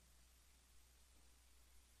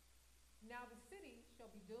 Now the city shall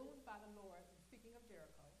be doomed by the Lord, speaking of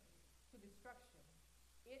Jericho, to destruction,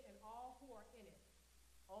 it and all who are in it.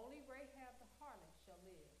 Only Rahab the harlot shall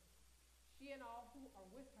live, she and all who are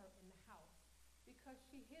with her in the house, because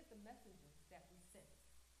she hid the messengers that we sent.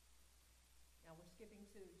 Now we're skipping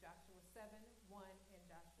to Joshua 7, 1 and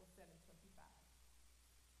Joshua 7, 25.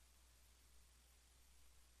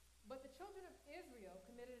 But the children of Israel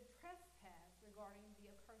committed a trespass regarding the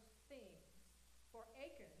accursed things. For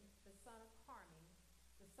Achan, the son of Carmi,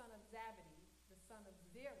 the son of Zabdi, the son of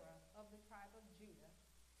Zerah of the tribe of Judah,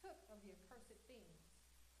 took of the accursed things.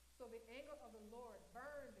 So the anger of the Lord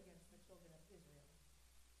burned against the children of Israel.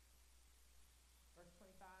 Verse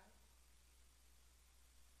 25.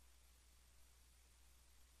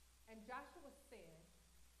 And Joshua said,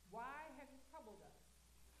 Why have you troubled us?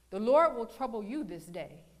 The Lord will trouble you this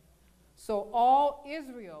day. So all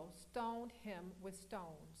Israel stoned him with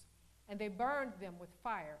stones, and they burned them with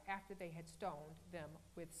fire after they had stoned them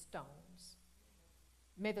with stones.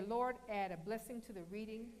 May the Lord add a blessing to the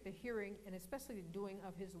reading, the hearing, and especially the doing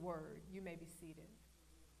of his word. You may be seated.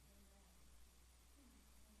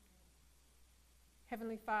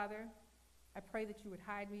 Heavenly Father, I pray that you would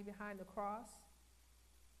hide me behind the cross,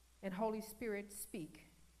 and Holy Spirit, speak,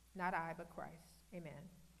 not I, but Christ. Amen.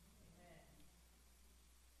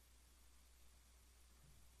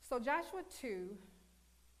 So Joshua 2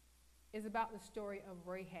 is about the story of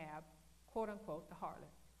Rahab, quote unquote, the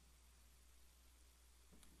harlot.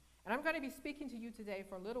 And I'm going to be speaking to you today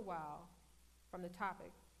for a little while from the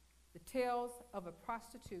topic, the tales of a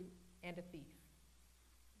prostitute and a thief.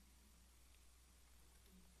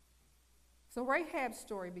 So Rahab's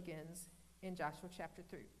story begins in Joshua chapter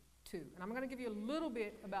 2. And I'm going to give you a little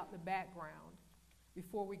bit about the background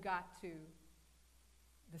before we got to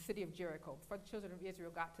the city of Jericho, before the children of Israel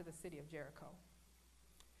got to the city of Jericho.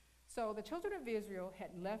 So the children of Israel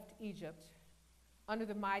had left Egypt under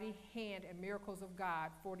the mighty hand and miracles of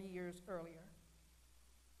God 40 years earlier.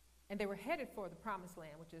 And they were headed for the promised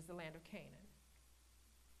land, which is the land of Canaan.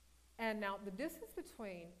 And now the distance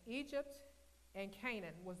between Egypt and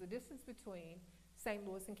Canaan was the distance between St.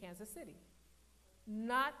 Louis and Kansas City.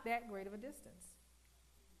 Not that great of a distance.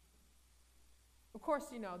 Of course,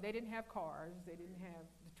 you know, they didn't have cars. They didn't have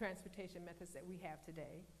the transportation methods that we have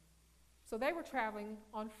today. So they were traveling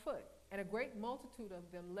on foot, and a great multitude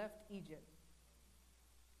of them left Egypt.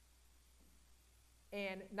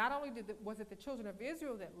 And not only was it the children of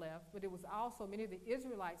Israel that left, but it was also many of the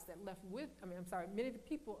Israelites that left many of the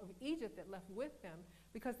people of Egypt that left with them,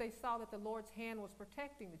 because they saw that the Lord's hand was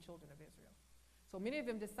protecting the children of Israel. So many of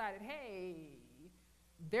them decided, hey,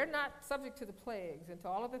 they're not subject to the plagues and to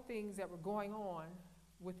all of the things that were going on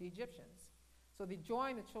with the Egyptians. So they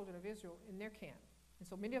joined the children of Israel in their camp. And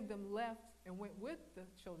so many of them left and went with the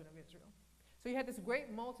children of Israel. So you had this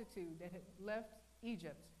great multitude that had left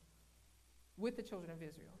Egypt with the children of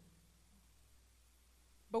Israel.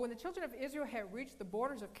 But when the children of Israel had reached the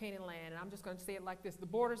borders of Canaan land, and I'm just going to say it like this, the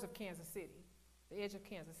borders of Kansas City, the edge of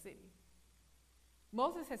Kansas City,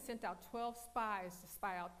 Moses had sent out 12 spies to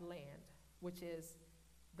spy out the land, which is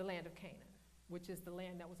the land of Canaan, which is the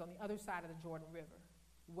land that was on the other side of the Jordan River,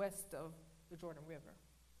 west of the Jordan River.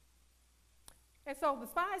 And so the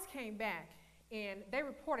spies came back, and they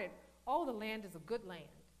reported, oh, the land is a good land.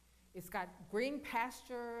 It's got green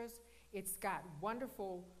pastures. It's got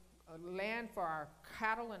wonderful land for our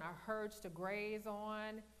cattle and our herds to graze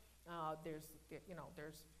on. There's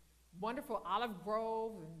wonderful olive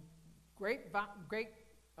groves and grape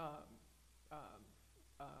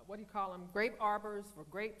arbors for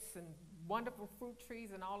grapes and wonderful fruit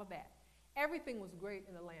trees and all of that. Everything was great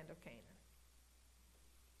in the land of Canaan.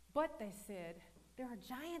 But they said, there are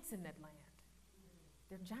giants in that land.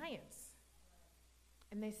 They're giants.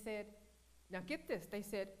 And they said, now get this, they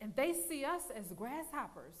said, and they see us as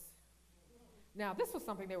grasshoppers. Now, this was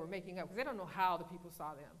something they were making up because they don't know how the people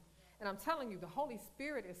saw them. And I'm telling you, the Holy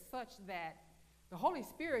Spirit is such that the Holy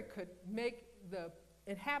Spirit could make the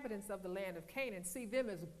inhabitants of the land of Canaan see them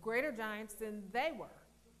as greater giants than they were.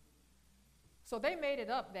 So they made it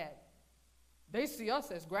up that they see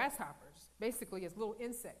us as grasshoppers, basically as little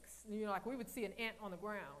insects. You know, like we would see an ant on the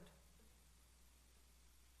ground.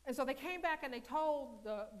 And so they came back and they told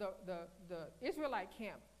the Israelite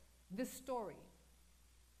camp this story.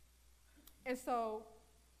 And so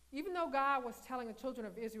even though God was telling the children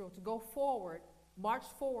of Israel to go forward, march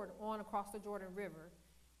forward on across the Jordan River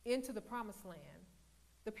into the promised land,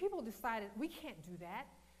 the people decided, we can't do that.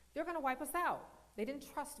 They're going to wipe us out. They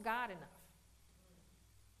didn't trust God enough.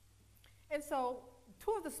 And so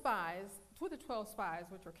two of the 12 spies,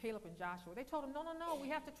 which were Caleb and Joshua, they told him, no, we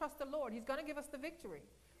have to trust the Lord. He's going to give us the victory.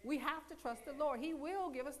 We have to trust the Lord. He will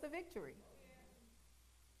give us the victory.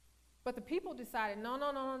 But the people decided, no,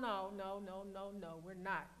 we're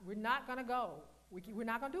not. We're not going to go. We're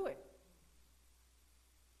not going to do it.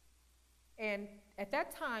 And at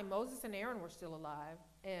that time, Moses and Aaron were still alive.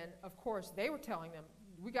 And, of course, they were telling them,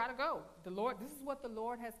 we got to go. The Lord, this is what the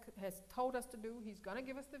Lord has told us to do. He's going to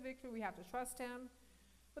give us the victory. We have to trust him.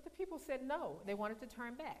 But the people said no. They wanted to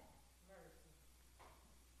turn back.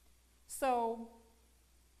 So,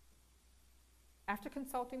 after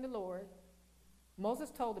consulting the Lord,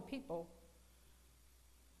 Moses told the people,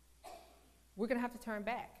 we're going to have to turn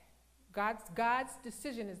back. God's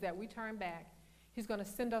decision is that we turn back. He's going to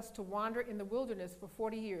send us to wander in the wilderness for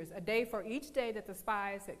 40 years, a day for each day that the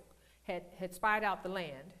spies had spied out the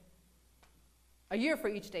land. A year for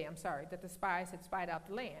each day, that the spies had spied out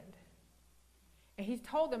the land. And he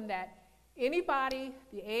told them that anybody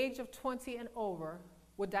the age of 20 and over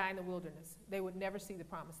would die in the wilderness. They would never see the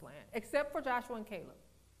promised land, except for Joshua and Caleb,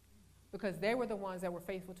 because they were the ones that were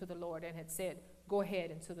faithful to the Lord and had said, go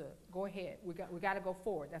ahead. We got to go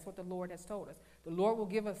forward. That's what the Lord has told us. The Lord will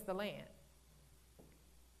give us the land.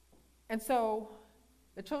 And so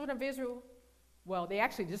the children of Israel, well, they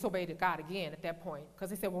actually disobeyed God again at that point, because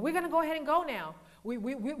they said, well, we're going to go ahead and go now.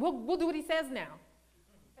 We'll do what he says now.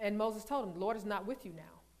 And Moses told them, the Lord is not with you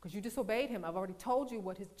now, because you disobeyed him. I've already told you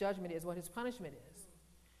what his judgment is, what his punishment is.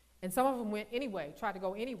 And some of them went anyway, tried to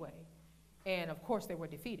go anyway. And, of course, they were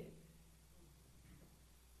defeated.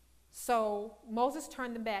 So Moses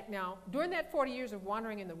turned them back. Now, during that 40 years of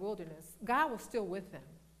wandering in the wilderness, God was still with them.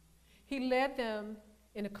 He led them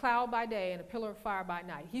in a cloud by day and a pillar of fire by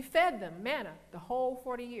night. He fed them manna the whole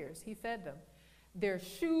 40 years. He fed them. Their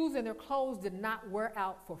shoes and their clothes did not wear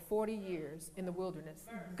out for 40 years in the wilderness.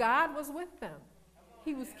 God was with them.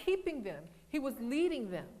 He was keeping them. He was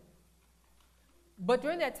leading them. But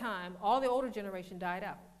during that time, all the older generation died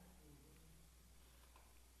out.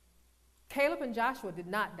 Caleb and Joshua did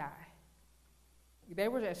not die. They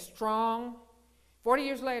were as strong 40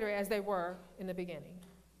 years later as they were in the beginning.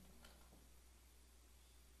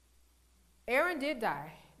 Aaron did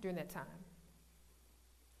die during that time.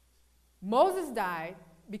 Moses died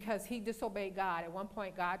because he disobeyed God. At one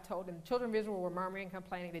point, God told him, the children of Israel were murmuring and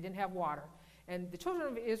complaining. They didn't have water. And the children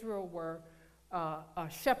of Israel were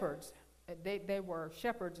shepherds. They were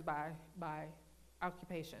shepherds by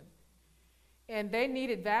occupation. And they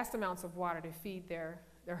needed vast amounts of water to feed their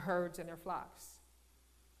herds and their flocks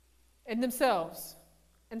and themselves.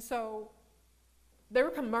 And so they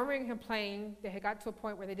were murmuring and complaining. They had got to a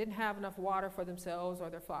point where they didn't have enough water for themselves or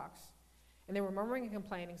their flocks. And they were murmuring and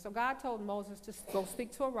complaining. So God told Moses to go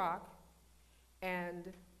speak to a rock,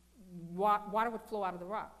 and water would flow out of the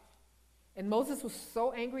rock. And Moses was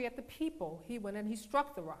so angry at the people, he went and he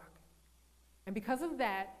struck the rock. And because of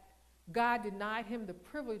that, God denied him the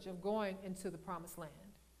privilege of going into the promised land.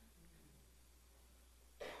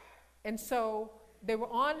 And so they were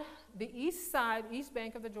on the east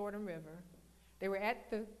bank of the Jordan River. They were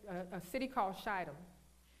at a city called Shittim.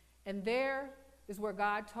 And there is where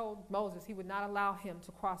God told Moses he would not allow him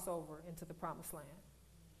to cross over into the promised land.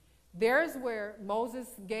 There is where Moses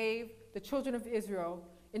gave the children of Israel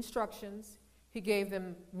instructions. He gave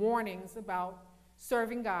them warnings about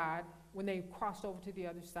serving God when they crossed over to the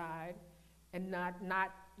other side and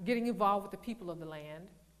not getting involved with the people of the land.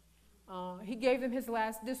 He gave them his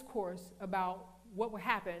last discourse about what would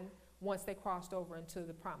happen once they crossed over into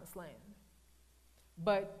the promised land.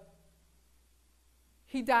 But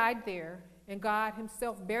he died there, and God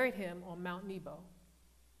himself buried him on Mount Nebo.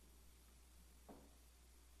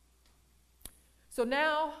 So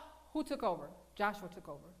now, who took over? Joshua took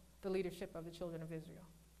over the leadership of the children of Israel.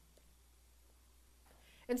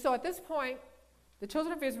 And so at this point, The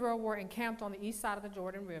children of Israel were encamped on the east side of the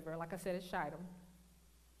Jordan River, like I said, at Shittim.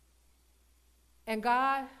 And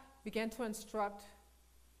God began to instruct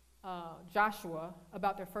Joshua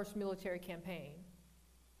about their first military campaign.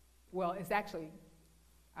 Well, it's actually,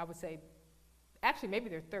 I would say, actually maybe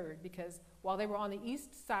their third, because while they were on the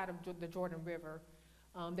east side of the Jordan River,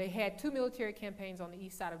 they had 2 military campaigns on the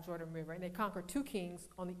east side of Jordan River, and they conquered 2 kings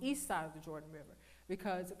on the east side of the Jordan River,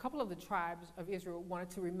 because a couple of the tribes of Israel wanted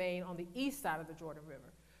to remain on the east side of the Jordan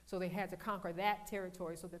River. So they had to conquer that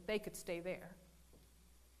territory so that they could stay there.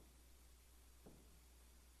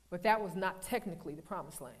 But that was not technically the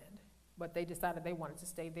promised land. But they decided they wanted to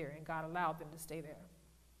stay there, and God allowed them to stay there.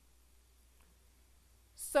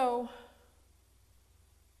 So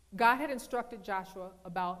God had instructed Joshua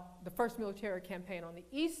about the first military campaign on the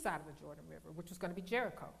east side of the Jordan River, which was going to be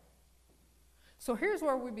Jericho. So here's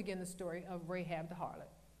where we begin the story of Rahab the harlot.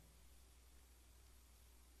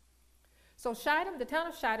 So Shittim, the town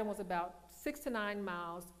of Shittim, was about 6 to 9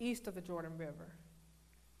 miles east of the Jordan River.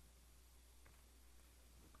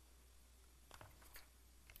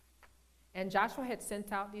 And Joshua had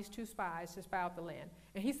sent out these 2 spies to spy out the land.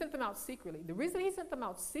 And he sent them out secretly. The reason he sent them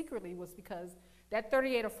out secretly was because that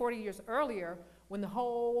 38 or 40 years earlier, when the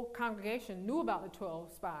whole congregation knew about the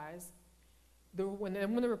 12 spies, when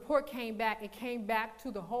the report came back, it came back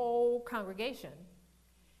to the whole congregation.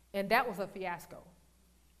 And that was a fiasco.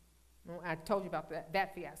 I told you about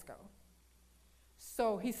that fiasco.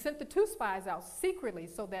 So he sent the 2 spies out secretly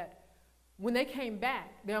so that when they came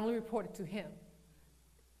back, they only reported to him.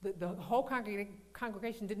 The whole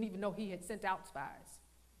congregation didn't even know he had sent out spies.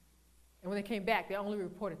 And when they came back, they only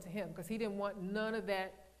reported to him because he didn't want none of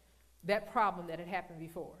that problem that had happened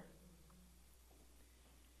before.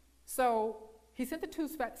 So he sent the 2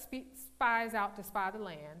 spies out to spy the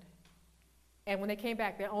land. And when they came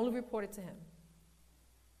back, they only reported to him.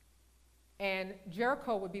 And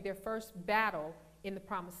Jericho would be their first battle in the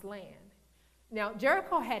promised land. Now,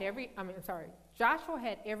 Joshua had every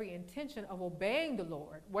intention of obeying the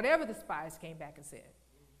Lord, whatever the spies came back and said.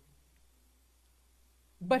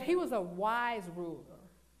 But he was a wise ruler,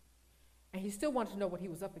 and he still wanted to know what he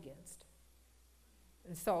was up against.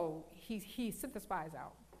 And so he sent the spies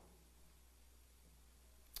out.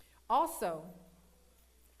 Also,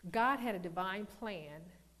 God had a divine plan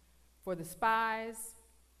for the spies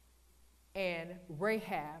and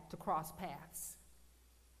Rahab to cross paths.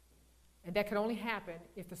 And that could only happen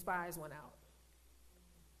if the spies went out.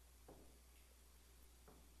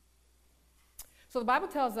 So the Bible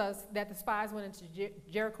tells us that the spies went into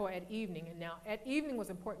Jericho at evening. And now at evening was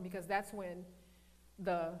important because that's when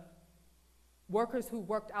the workers who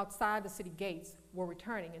worked outside the city gates were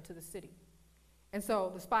returning into the city. And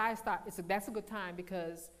so the spies thought that's a good time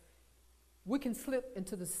because we can slip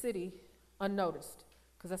into the city unnoticed,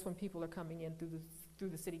 because that's when people are coming in through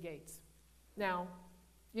the city gates. Now,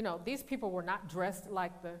 these people were not dressed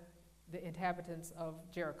like the inhabitants of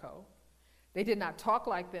Jericho. They did not talk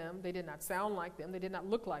like them. They did not sound like them. They did not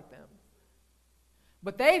look like them.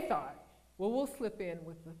 But they thought, well, we'll slip in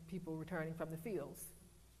with the people returning from the fields.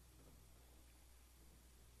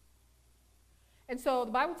 And so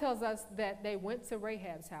the Bible tells us that they went to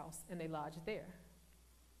Rahab's house and they lodged there.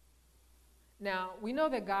 Now, we know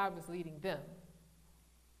that God was leading them.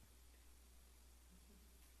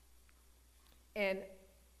 And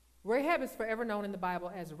Rahab is forever known in the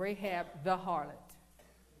Bible as Rahab the harlot.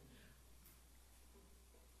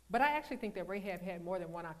 But I actually think that Rahab had more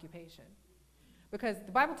than one occupation, because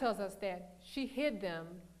the Bible tells us that she hid them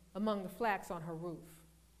among the flax on her roof.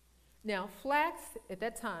 Now, flax at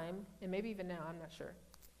that time, and maybe even now, I'm not sure,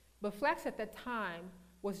 but flax at that time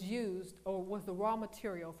was used or was the raw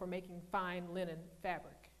material for making fine linen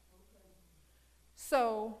fabric.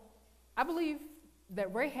 So I believe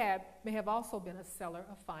that Rahab may have also been a seller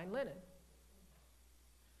of fine linen.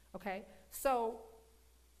 Okay, so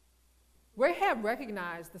Rahab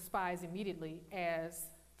recognized the spies immediately as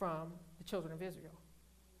from the children of Israel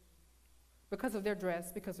because of their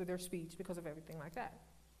dress, because of their speech, because of everything like that.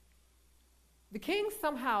 The king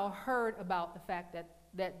somehow heard about the fact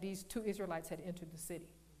that these 2 Israelites had entered the city.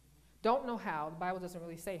 Don't know how. The Bible doesn't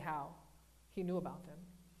really say how he knew about them.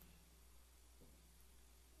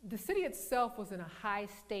 The city itself was in a high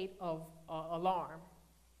state of alarm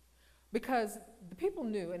because the people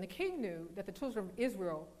knew, and the king knew, that the children of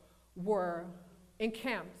Israel were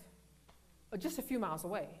encamped just a few miles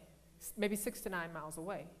away, maybe 6 to 9 miles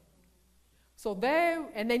away. So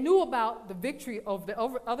they knew about the victory of the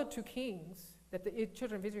other 2 kings that the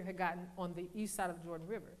children of Israel had gotten on the east side of the Jordan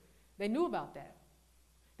River. They knew about that.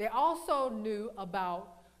 They also knew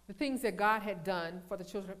about the things that God had done for the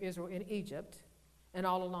children of Israel in Egypt and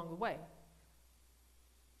all along the way.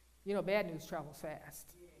 You know, bad news travels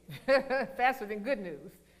fast, faster than good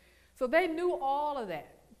news. So they knew all of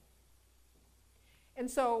that. And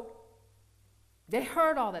so they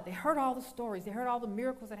heard all that. They heard all the stories. They heard all the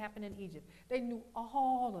miracles that happened in Egypt. They knew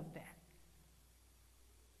all of that.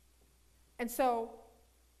 And so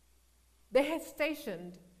they had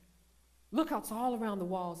stationed lookouts all around the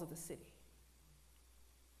walls of the city.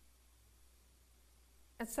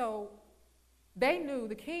 And so they knew,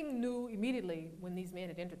 the king knew immediately when these men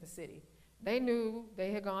had entered the city. They knew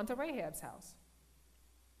they had gone to Rahab's house.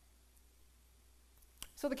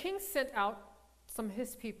 So the king sent out some of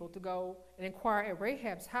his people to go and inquire at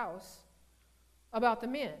Rahab's house about the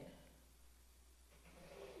men.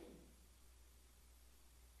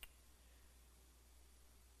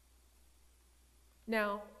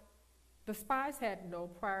 Now, the spies had no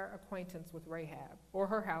prior acquaintance with Rahab or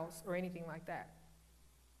her house or anything like that.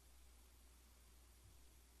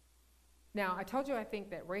 Now, I told you I think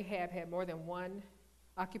that Rahab had more than one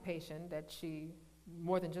occupation, that she,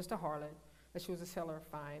 more than just a harlot, that she was a seller of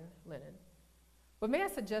fine linen. But may I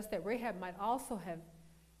suggest that Rahab might also have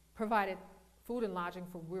provided food and lodging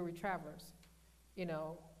for weary travelers. You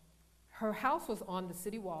know, her house was on the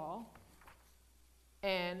city wall,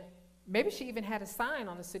 and maybe she even had a sign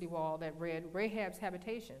on the city wall that read Rahab's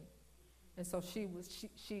habitation. And so she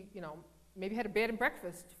you know, maybe had a bed and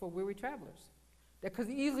breakfast for weary travelers that could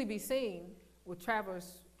easily be seen with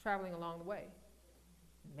travelers traveling along the way.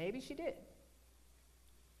 Maybe she did.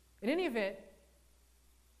 In any event,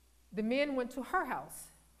 the men went to her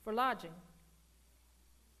house for lodging.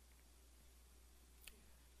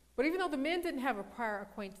 But even though the men didn't have a prior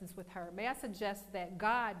acquaintance with her, may I suggest that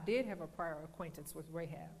God did have a prior acquaintance with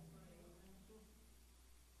Rahab?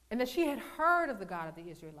 And that she had heard of the God of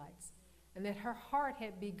the Israelites, and that her heart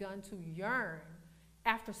had begun to yearn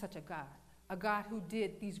after such a God who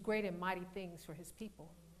did these great and mighty things for his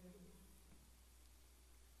people.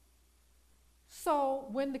 So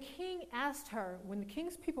when the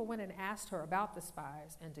king's people went and asked her about the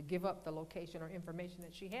spies and to give up the location or information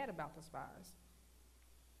that she had about the spies,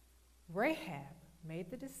 Rahab made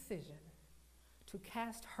the decision to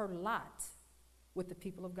cast her lot with the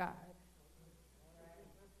people of God.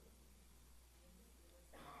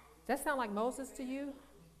 Does that sound like Moses to you?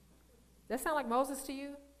 Does that sound like Moses to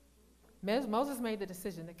you? Moses made the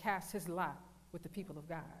decision to cast his lot with the people of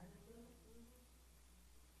God.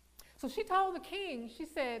 So she told the king, she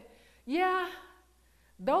said, yeah,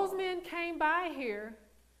 those men came by here,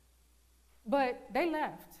 but they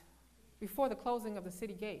left before the closing of the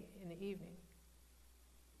city gate in the evening.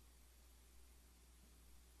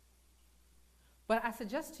 But I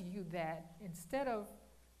suggest to you that instead of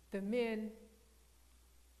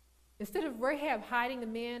Rahab hiding the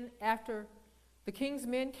men after the king's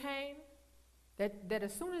men came, that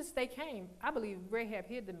as soon as they came, I believe Rahab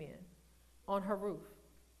hid the men on her roof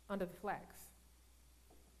under the flax.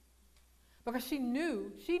 Because she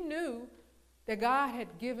knew that God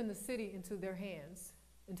had given the city into their hands,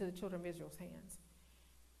 into the children of Israel's hands.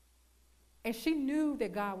 And she knew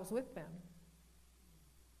that God was with them.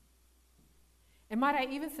 And might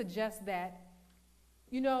I even suggest that,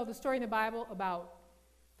 you know, the story in the Bible about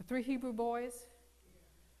the 3 Hebrew boys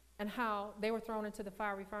and how they were thrown into the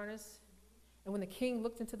fiery furnace. And when the king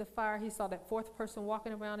looked into the fire, he saw that 4th person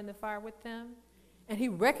walking around in the fire with them. And he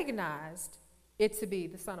recognized it to be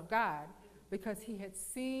the Son of God because he had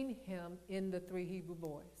seen him in the 3 Hebrew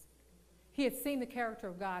boys. He had seen the character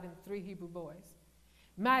of God in the 3 Hebrew boys.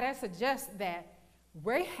 Might I suggest that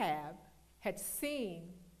Rahab had seen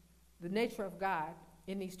the nature of God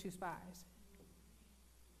in these 2 spies.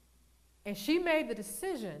 And she made the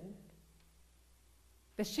decision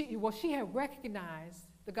that she had recognized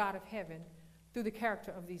the God of heaven through the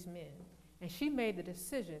character of these men. And she made the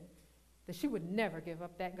decision that she would never give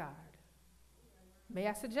up that God. May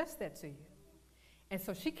I suggest that to you? And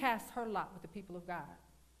so she cast her lot with the people of God.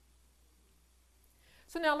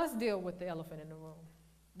 So now let's deal with the elephant in the room.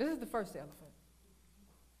 This is the first elephant.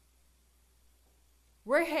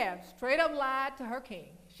 Rahab straight up lied to her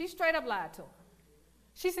king. She straight up lied to him.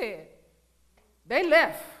 She said, they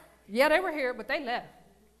left. Yeah, they were here, but they left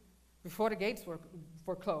before the gates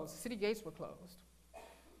were closed. The city gates were closed.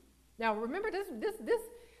 Now remember,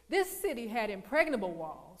 this city had impregnable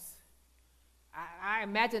walls. I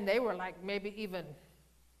imagine they were like maybe even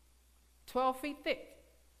 12 feet thick.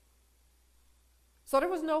 So there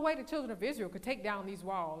was no way the children of Israel could take down these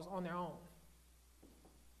walls on their own.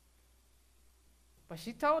 But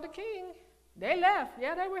she told the king, they left.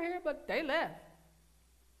 Yeah, they were here, but they left.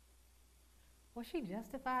 Was she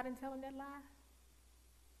justified in telling that lie?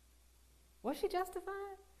 Was she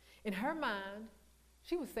justified? In her mind,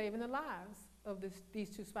 she was saving the lives of these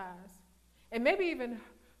two spies. And maybe even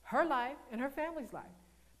her life and her family's life,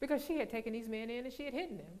 because she had taken these men in and she had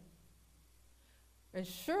hidden them. And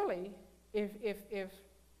surely, if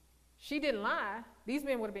she didn't lie, these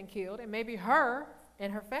men would have been killed, and maybe her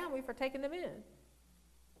and her family for taking them in.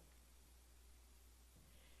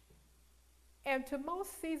 And to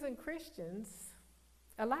most seasoned Christians,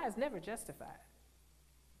 a lie is never justified.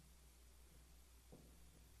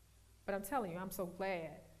 But I'm telling you, I'm so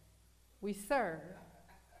glad we serve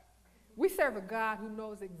a God who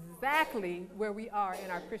knows exactly where we are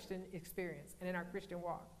in our Christian experience and in our Christian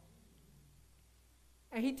walk.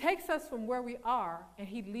 And he takes us from where we are and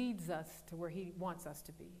he leads us to where he wants us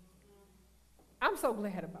to be. I'm so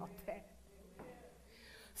glad about that.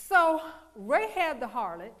 So Rahab the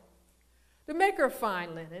harlot, the maker of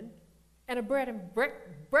fine linen, and a bread and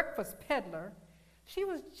breakfast peddler, she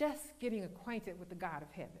was just getting acquainted with the God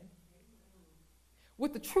of heaven,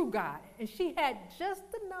 with the true God. And she had just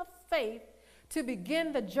enough faith to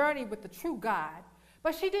begin the journey with the true God,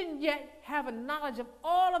 but she didn't yet have a knowledge of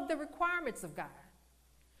all of the requirements of God.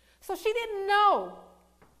 So she didn't know,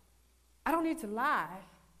 I don't need to lie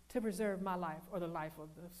to preserve my life or the life of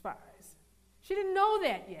the spies. She didn't know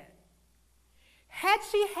that yet. Had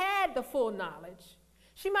she had the full knowledge,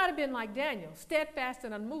 she might have been like Daniel, steadfast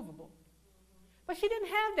and unmovable. But she didn't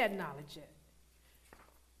have that knowledge yet.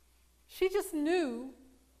 She just knew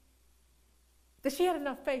that she had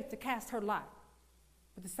enough faith to cast her lot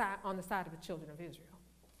on the side of the children of Israel.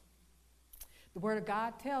 The Word of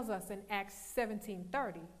God tells us in Acts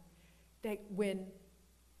 17:30 that when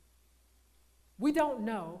we don't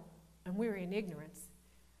know and we're in ignorance,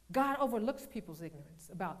 God overlooks people's ignorance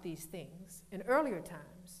about these things in earlier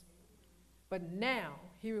times. But now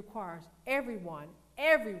he requires everyone,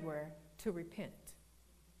 everywhere, to repent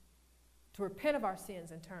of our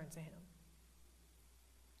sins and turn to him.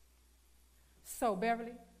 So,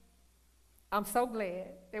 Beverly, I'm so glad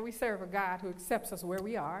that we serve a God who accepts us where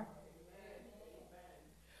we are.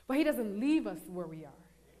 But he doesn't leave us where we are.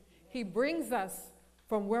 He brings us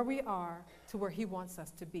from where we are to where he wants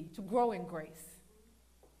us to be, to grow in grace.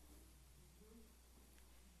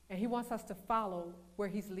 And he wants us to follow where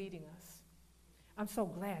he's leading us. I'm so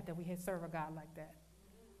glad that we had served a God like that.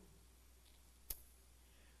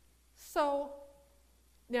 So,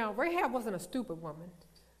 now Rahab wasn't a stupid woman.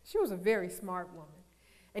 She was a very smart woman.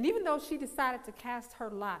 And even though she decided to cast her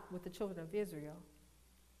lot with the children of Israel,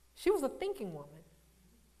 she was a thinking woman.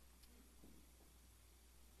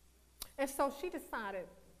 And so she decided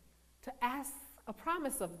to ask a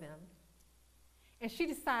promise of them. And she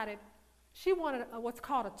decided she wanted what's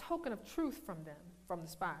called a token of truth from them, from the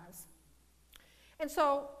spies. And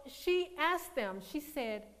so she asked them, she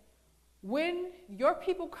said, when your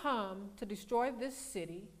people come to destroy this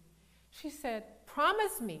city, she said,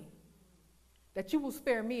 promise me that you will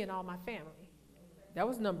spare me and all my family. That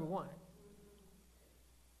was number one.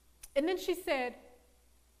 And then she said,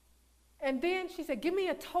 give me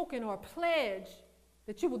a token or a pledge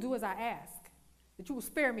that you will do as I ask, that you will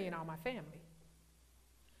spare me and all my family.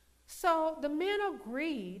 So the men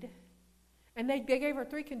agreed, and they gave her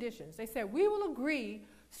three conditions. They said, we will agree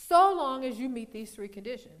so long as you meet these three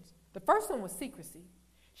conditions. The first one was secrecy.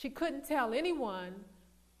 She couldn't tell anyone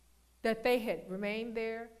that they had remained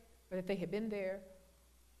there, or that they had been there,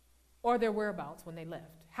 or their whereabouts when they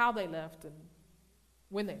left, how they left, and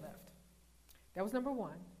when they left. That was number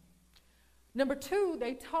one. Number two,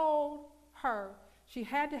 they told her she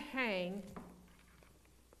had to hang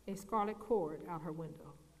a scarlet cord out her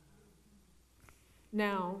window.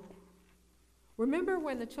 Now, remember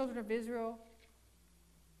when the children of Israel,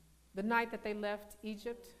 the night that they left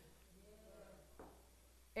Egypt,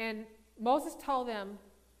 and Moses told them,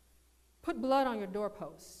 put blood on your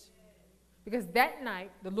doorposts, because that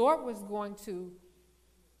night the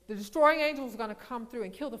destroying angel was going to come through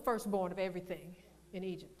and kill the firstborn of everything in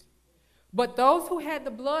Egypt. But those who had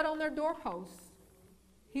the blood on their doorposts,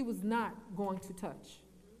 he was not going to touch.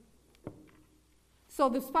 So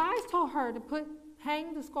the spies told her to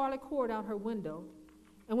hang the scarlet cord out her window,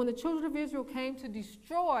 and when the children of Israel came to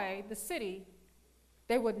destroy the city,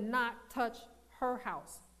 they would not touch her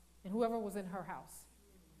house and whoever was in her house.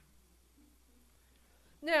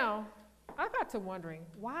 Now, I got to wondering,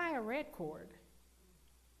 why a red cord?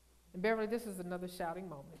 And Beverly, this is another shouting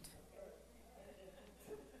moment.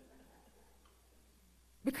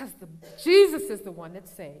 Because Jesus is the one that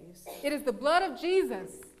saves. It is the blood of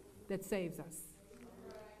Jesus that saves us.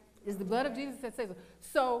 It's the blood of Jesus that saves us.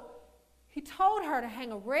 So he told her to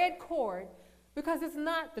hang a red cord because it's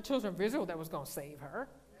not the children of Israel that was going to save her.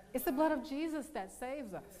 It's the blood of Jesus that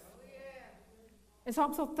saves us. And so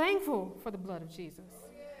I'm so thankful for the blood of Jesus.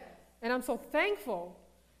 And I'm so thankful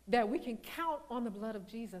that we can count on the blood of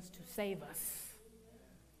Jesus to save us.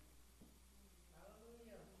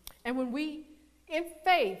 And when we, in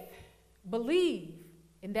faith, believe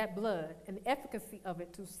in that blood and the efficacy of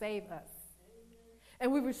it to save us,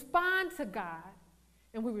 and we respond to God,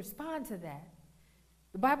 and we respond to that,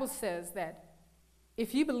 the Bible says that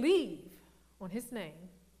if you believe on his name,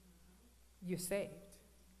 you're saved.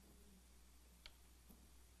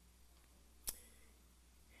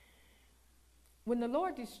 When the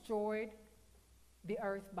Lord destroyed the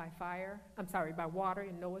earth by water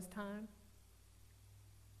in Noah's time,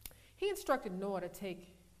 he instructed Noah to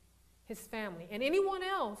take his family and anyone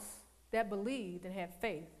else that believed and had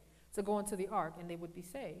faith to go into the ark, and they would be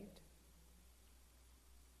saved.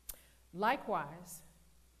 Likewise,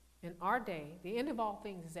 in our day, the end of all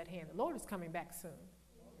things is at hand. The Lord is coming back soon.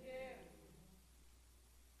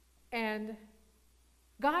 And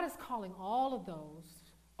God is calling all of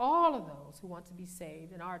those who want to be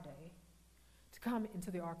saved in our day to come into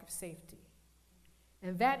the ark of safety.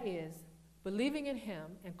 And that is believing in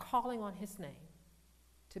him and calling on his name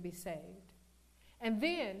to be saved. And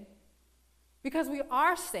then, because we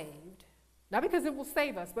are saved, not because it will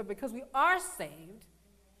save us, but because we are saved,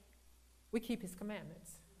 we keep his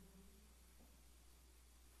commandments.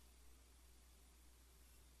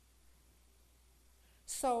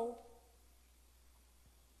 So,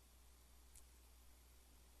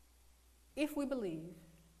 if we believe,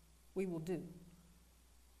 we will do.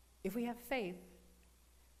 If we have faith,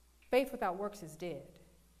 faith without works is dead.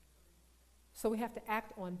 So we have to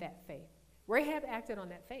act on that faith. Rahab acted on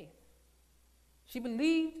that faith. She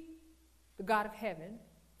believed the God of heaven,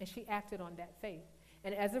 and she acted on that faith.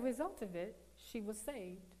 And as a result of it, she was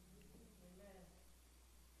saved.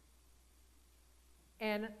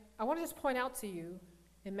 And I want to just point out to you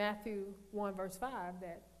in Matthew 1, verse 5,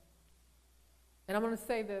 that, and I'm going to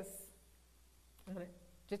say this, I'm going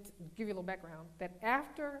to just give you a little background, that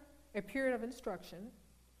after a period of instruction,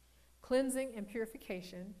 cleansing, and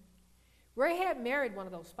purification, Rahab married one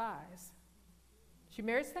of those spies. She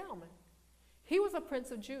married Salmon. He was a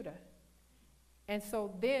prince of Judah. And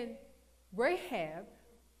so then Rahab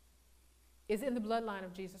is in the bloodline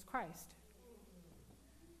of Jesus Christ.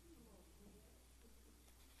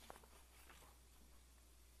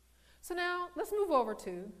 So now let's move over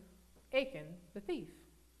to Achan, the thief.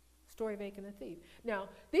 Story of Achan the thief. Now,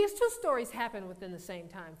 these two stories happen within the same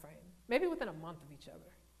time frame, maybe within a month of each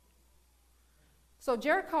other. So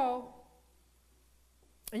Jericho,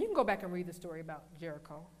 and you can go back and read the story about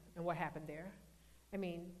Jericho and what happened there. I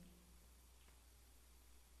mean,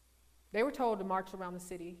 they were told to march around the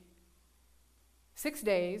city 6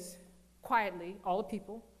 days, quietly, all the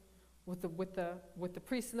people, with the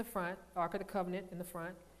priests in the front, Ark of the Covenant in the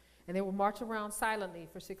front, and they would march around silently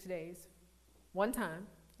for 6 days, one time.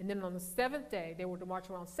 And then on the seventh day, they were to march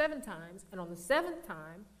around 7 times, and on the 7th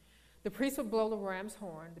time, the priest would blow the ram's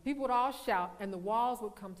horn, the people would all shout, and the walls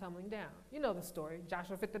would come tumbling down. You know the story.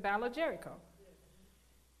 Joshua fit the battle of Jericho.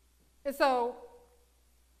 And so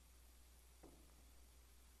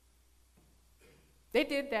they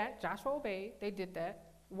did that. Joshua obeyed. They did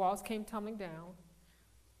that. The walls came tumbling down.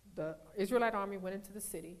 The Israelite army went into the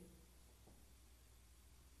city.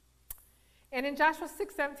 And in Joshua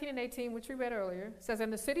 6, 17 and 18, which we read earlier, it says,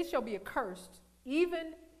 "And the city shall be accursed,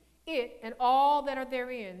 even it and all that are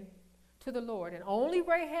therein, to the Lord. And only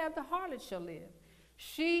Rahab the harlot shall live,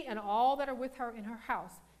 she and all that are with her in her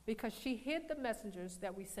house, because she hid the messengers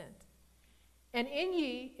that we sent. And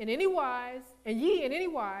ye in any wise,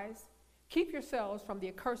 keep yourselves from the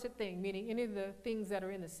accursed thing," meaning any of the things that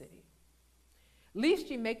are in the city,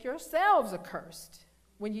 "lest ye make yourselves accursed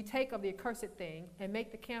when ye take of the accursed thing, and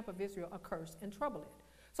make the camp of Israel accursed and trouble it."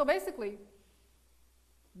 So basically,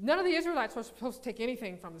 none of the Israelites were supposed to take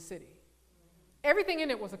anything from the city. Everything in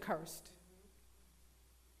it was accursed.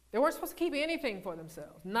 They weren't supposed to keep anything for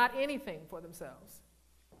themselves, not anything for themselves.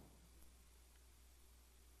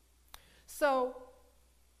 So,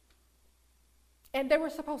 and they were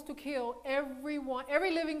supposed to kill everyone,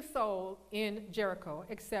 every living soul in Jericho,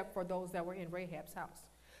 except for those that were in Rahab's house.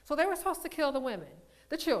 So they were supposed to kill the women,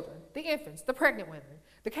 the children, the infants, the pregnant women,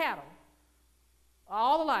 the cattle,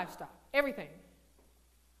 all the livestock, everything.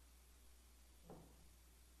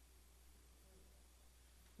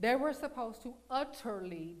 They were supposed to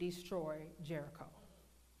utterly destroy Jericho.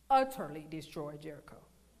 Utterly destroy Jericho.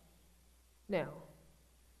 Now,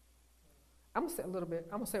 I'm going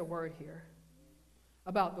to say a word here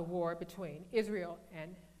about the war between Israel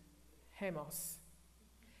and Hamas.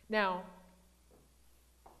 Now,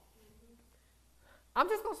 I'm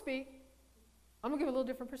just going to speak. I'm going to give a little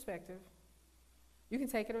different perspective. You can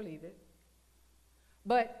take it or leave it.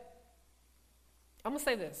 But I'm going to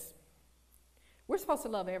say this. We're supposed to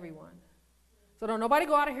love everyone. So don't nobody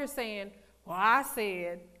go out of here saying, well, I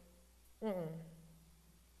said,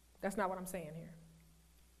 that's not what I'm saying here.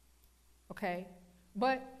 Okay?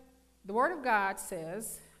 But the Word of God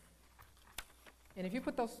says, and if you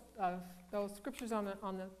put those scriptures on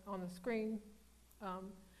the screen,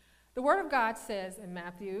 the Word of God says in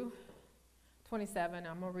Matthew 27,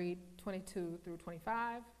 I'm going to read 22 through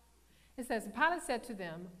 25. It says, Pilate said to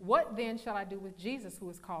them, what then shall I do with Jesus, who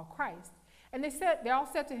is called Christ? And they all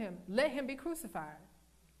said to him, let him be crucified.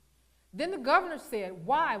 Then the governor said,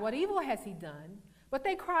 why? What evil has he done? But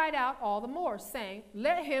they cried out all the more, saying,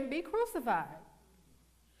 let him be crucified.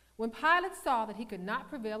 When Pilate saw that he could not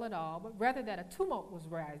prevail at all, but rather that a tumult was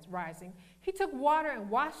rising, he took water and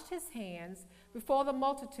washed his hands before the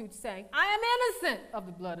multitude, saying, I am innocent of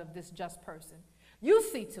the blood of this just person. You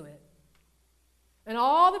see to it. And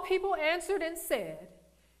all the people answered and said,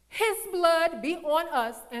 his blood be on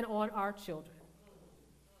us and on our children.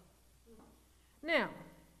 Now,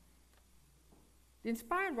 the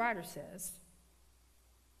inspired writer says,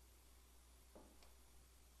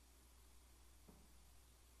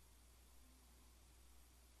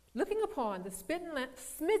 looking upon the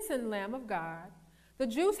smitten Lamb of God, the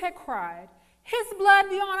Jews had cried, his blood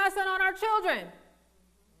be on us and on our children.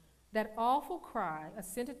 That awful cry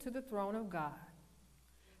ascended to the throne of God.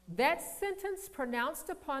 That sentence pronounced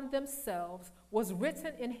upon themselves was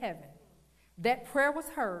written in heaven. That prayer was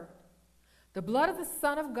heard. The blood of the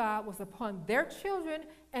Son of God was upon their children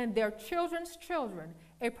and their children's children,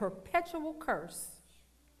 a perpetual curse.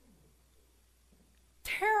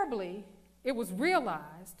 Terribly, it was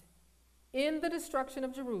realized in the destruction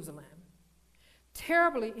of Jerusalem.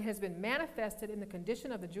 Terribly, it has been manifested in the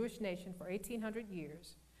condition of the Jewish nation for 1,800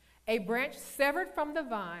 years. A branch severed from the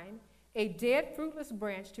vine, a dead, fruitless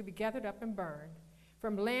branch to be gathered up and burned,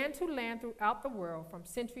 from land to land throughout the world, from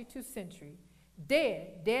century to century,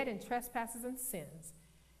 dead in trespasses and sins.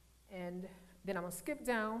 And then I'm going to skip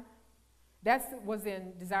down. That was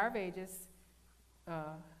in Desire of Ages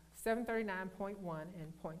 739.1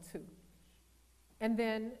 and point 2. And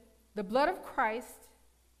then the blood of Christ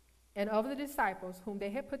and of the disciples whom they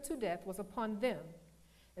had put to death was upon them,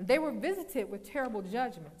 and they were visited with terrible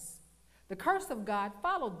judgments. The curse of God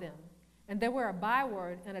followed them, and they were a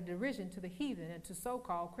byword and a derision to the heathen and to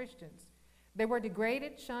so-called Christians. They were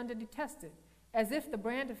degraded, shunned, and detested, as if the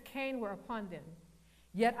brand of Cain were upon them.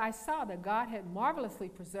 Yet I saw that God had marvelously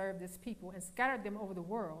preserved this people and scattered them over the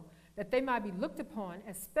world, that they might be looked upon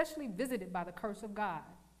as specially visited by the curse of God.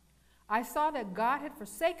 I saw that God had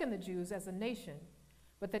forsaken the Jews as a nation,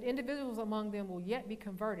 but that individuals among them will yet be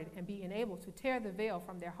converted and be enabled to tear the veil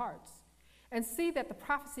from their hearts and see that the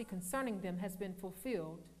prophecy concerning them has been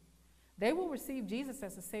fulfilled. They will receive Jesus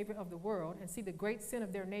as the Savior of the world and see the great sin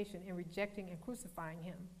of their nation in rejecting and crucifying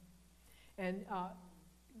him. And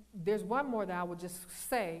there's one more that I will just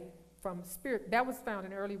say from Spirit. That was found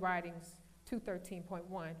in Early Writings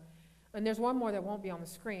 213.1. And there's one more that won't be on the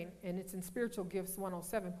screen, and it's in Spiritual Gifts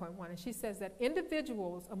 107.1. And she says that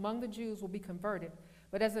individuals among the Jews will be converted,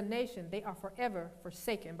 but as a nation, they are forever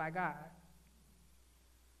forsaken by God.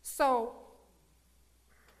 So,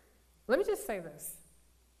 let me just say this.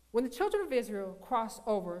 When the children of Israel crossed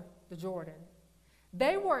over the Jordan,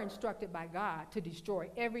 they were instructed by God to destroy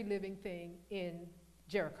every living thing in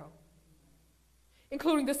Jericho,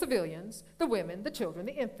 including the civilians, the women, the children,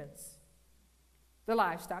 the infants, the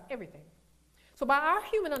livestock, everything. So by our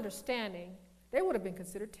human understanding, they would have been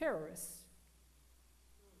considered terrorists,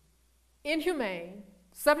 inhumane,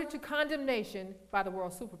 subject to condemnation by the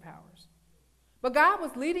world superpowers. But God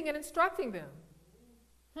was leading and instructing them.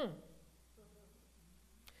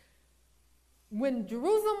 When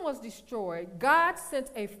Jerusalem was destroyed, God sent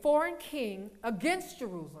a foreign king against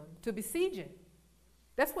Jerusalem to besiege it.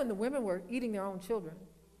 That's when the women were eating their own children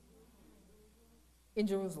in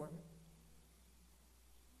Jerusalem.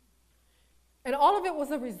 And all of it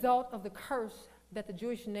was a result of the curse that the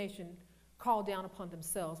Jewish nation called down upon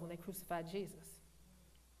themselves when they crucified Jesus.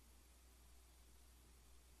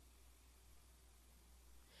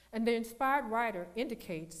 And the inspired writer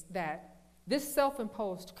indicates that this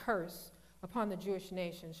self-imposed curse upon the Jewish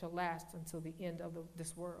nation shall last until the end of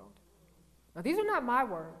this world. Now, these are not my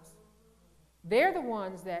words. They're the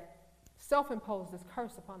ones that self-imposed this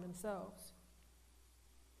curse upon themselves.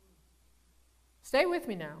 Stay with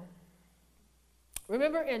me now.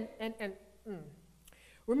 Remember in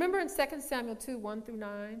 2 Samuel 2, 1 through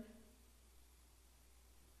 9,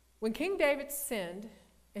 when King David sinned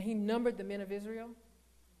and he numbered the men of Israel?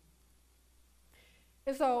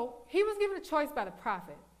 And so he was given a choice by the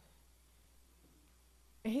prophet.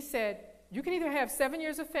 And he said, you can either have 7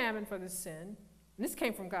 years of famine for this sin, And this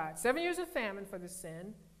came from God. 7 years of famine for this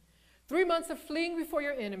sin, 3 months of fleeing before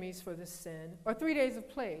your enemies for this sin, or 3 days of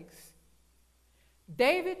plagues.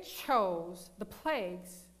 David chose the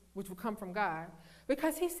plagues, which would come from God,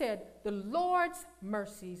 because he said, the Lord's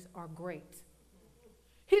mercies are great.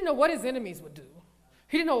 He didn't know what his enemies would do.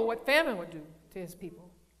 He didn't know what famine would do to his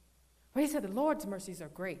people. But he said, the Lord's mercies are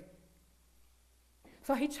great.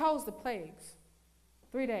 So he chose the plagues,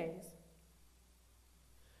 3 days.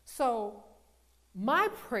 So my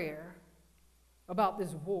prayer about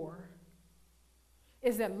this war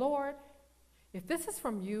is that, Lord, if this is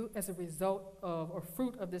from you as a result of or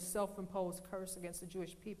fruit of this self-imposed curse against the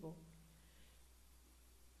Jewish people,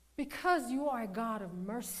 because you are a God of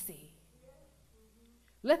mercy,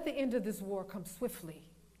 let the end of this war come swiftly.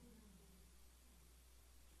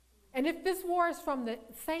 And if this war is from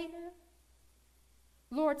Satan,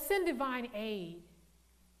 Lord, send divine aid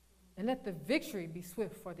and let the victory be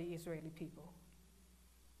swift for the Israeli people.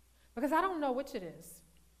 Because I don't know which it is.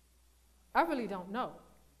 I really don't know.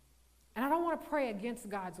 And I don't want to pray against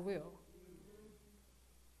God's will.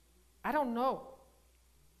 I don't know.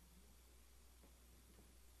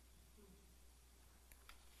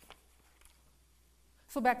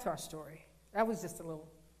 So back to our story. That was just a little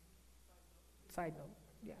side note,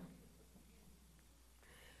 yeah.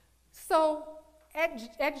 So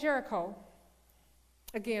at Jericho,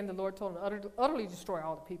 again, the Lord told him to utterly destroy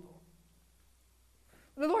all the people.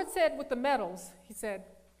 The Lord said with the metals, he said,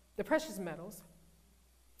 the precious metals,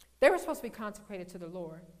 they were supposed to be consecrated to the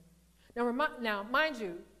Lord. Now, mind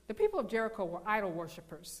you, the people of Jericho were idol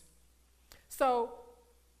worshipers. So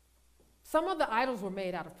some of the idols were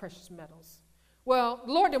made out of precious metals. Well,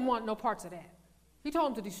 the Lord didn't want no parts of that. He told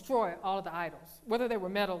him to destroy all of the idols, whether they were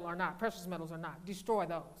metal or not, precious metals or not, destroy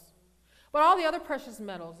those. But all the other precious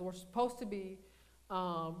metals were supposed to be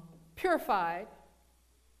purified,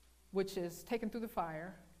 which is taken through the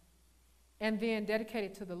fire, and then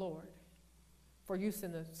dedicated to the Lord for use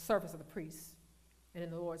in the service of the priests and in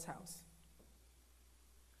the Lord's house.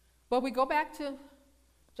 But we go back to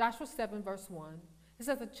Joshua 7, verse 1. It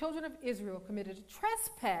says, the children of Israel committed a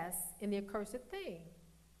trespass in the accursed thing.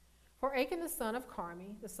 For Achan the son of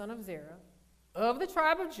Carmi, the son of Zerah, of the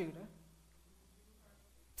tribe of Judah,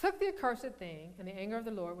 took the accursed thing, and the anger of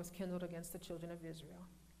the Lord was kindled against the children of Israel.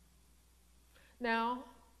 Now,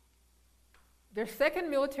 their second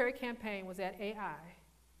military campaign was at Ai.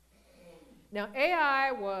 Now,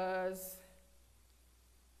 Ai was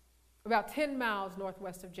about 10 miles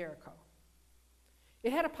northwest of Jericho.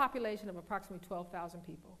 It had a population of approximately 12,000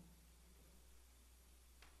 people.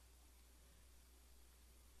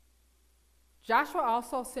 Joshua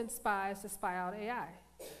also sent spies to spy out Ai.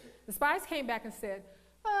 The spies came back and said,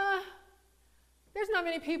 there's not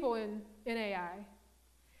many people in Ai.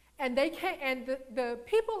 And they came, and the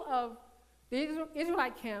people of the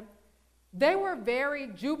Israelite camp, they were very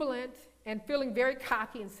jubilant and feeling very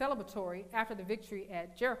cocky and celebratory after the victory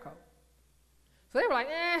at Jericho. So they were like,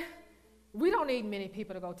 we don't need many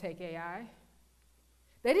people to go take Ai.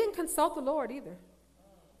 They didn't consult the Lord either.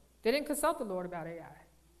 They didn't consult the Lord about Ai.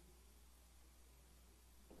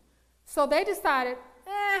 So they decided,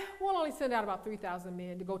 we'll only send out about 3,000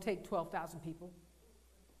 men to go take 12,000 people.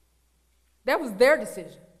 That was their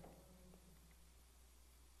decision.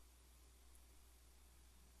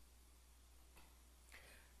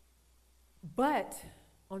 But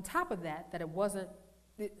on top of that, it wasn't,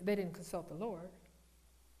 they didn't consult the Lord.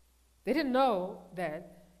 They didn't know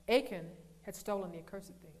that Achan had stolen the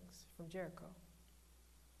accursed things from Jericho.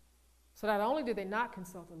 So not only did they not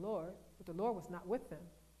consult the Lord, but the Lord was not with them.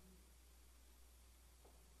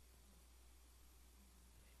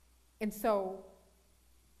 And so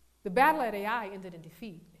the battle at Ai ended in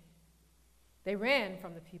defeat. They ran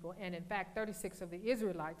from the people, and in fact, 36 of the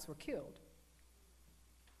Israelites were killed.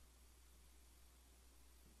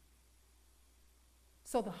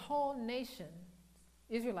 So the whole nation,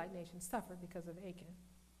 Israelite nation, suffered because of Achan.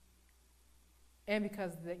 And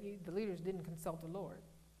because the leaders didn't consult the Lord.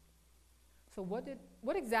 So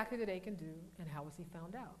what exactly did Achan do, and how was he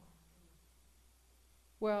found out?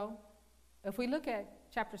 Well, if we look at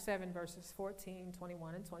chapter 7, verses 14,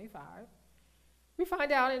 21, and 25, we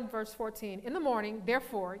find out in verse 14, in the morning,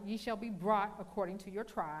 therefore, ye shall be brought according to your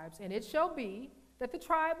tribes, and it shall be that the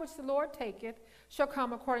tribe which the Lord taketh shall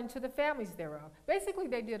come according to the families thereof. Basically,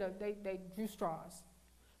 they drew straws.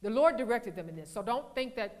 The Lord directed them in this. So don't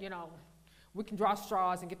think that, we can draw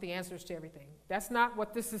straws and get the answers to everything. That's not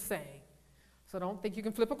what this is saying. So don't think you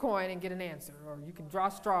can flip a coin and get an answer, or you can draw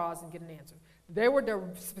straws and get an answer. They were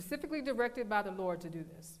specifically directed by the Lord to do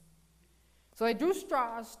this. So they drew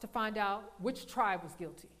straws to find out which tribe was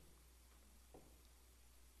guilty.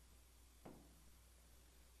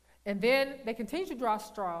 And then they continued to draw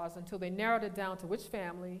straws until they narrowed it down to which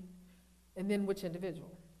family and then which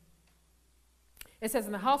individual. It says,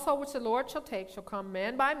 in the household which the Lord shall take shall come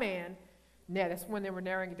man by man. Now, that's when they were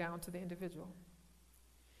narrowing it down to the individual.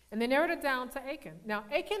 And they narrowed it down to Achan. Now,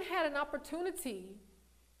 Achan had an opportunity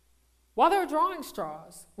while they were drawing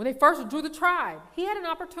straws. When they first drew the tribe, he had an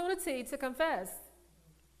opportunity to confess,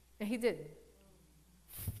 and he didn't.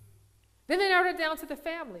 Then they narrowed it down to the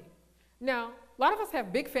family. Now, a lot of us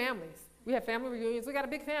have big families. We have family reunions. We got a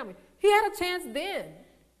big family. He had a chance then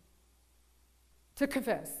to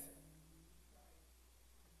confess.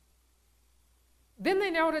 Then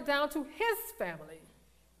they narrowed it down to his family.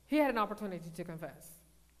 He had an opportunity to confess.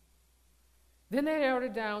 Then they narrowed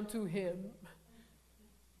it down to him.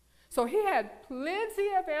 So he had plenty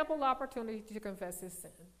of ample opportunity to confess his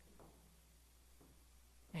sin.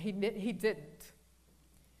 And he didn't.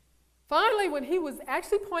 Finally, when he was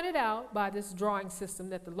actually pointed out by this drawing system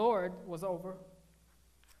that the Lord was over,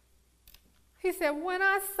 he said, when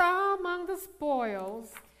I saw among the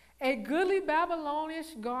spoils a goodly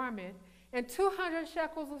Babylonish garment and 200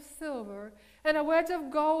 shekels of silver and a wedge of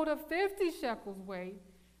gold of 50 shekels weight,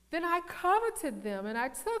 then I coveted them and I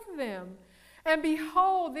took them. And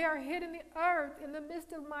behold, they are hid in the earth in the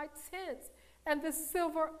midst of my tent, and the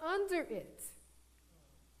silver under it.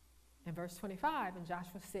 In verse 25, and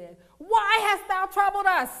Joshua said, why hast thou troubled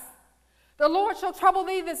us? The Lord shall trouble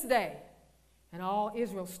thee this day. And all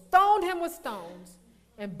Israel stoned him with stones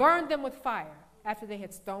and burned them with fire after they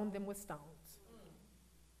had stoned them with stones.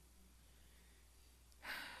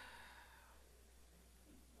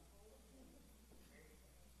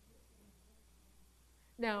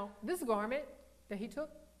 Now, this garment that he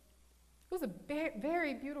took, it was a very,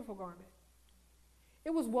 very beautiful garment.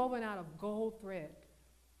 It was woven out of gold thread.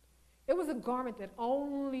 It was a garment that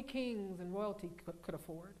only kings and royalty could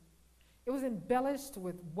afford. It was embellished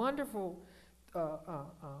with wonderful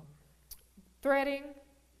threading.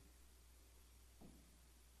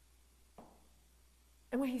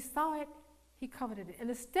 And when he saw it, he coveted it. And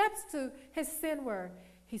the steps to his sin were,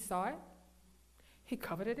 he saw it, he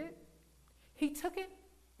coveted it, he took it,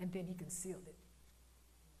 and then he concealed it.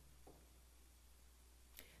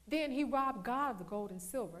 Then he robbed God of the gold and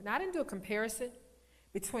silver. Now, I didn't do a comparison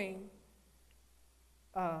between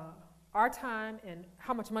our time and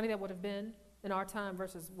how much money that would have been in our time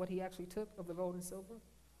versus what he actually took of the gold and silver.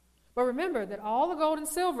 But remember that all the gold and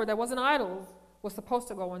silver that wasn't idols was supposed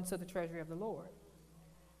to go into the treasury of the Lord.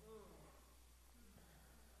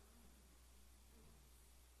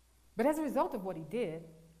 But as a result of what he did,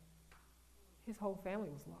 his whole family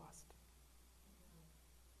was lost.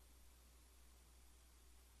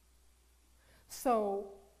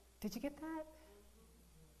 So, did you get that?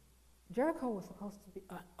 Jericho was supposed to be,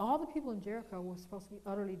 all the people in Jericho were supposed to be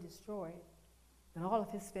utterly destroyed, and all of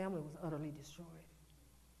his family was utterly destroyed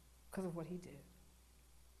because of what he did.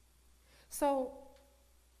 So,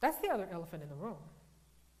 that's the other elephant in the room.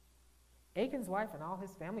 Achan's wife and all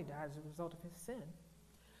his family died as a result of his sin.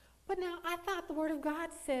 But now, I thought the Word of God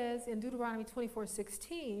says in Deuteronomy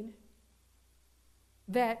 24:16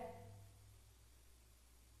 that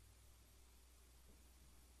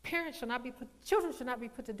children should not be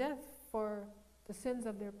put to death for the sins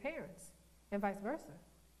of their parents, and vice versa.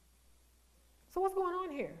 So what's going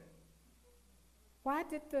on here? Why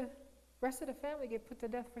did the rest of the family get put to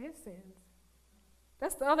death for his sins?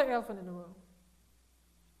 That's the other elephant in the room.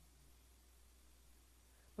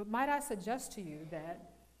 But might I suggest to you that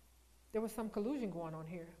there was some collusion going on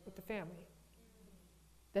here with the family,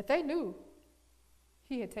 that they knew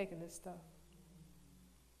he had taken this stuff.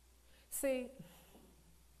 See,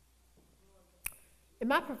 in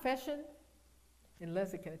my profession, and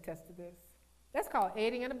Leslie can attest to this, that's called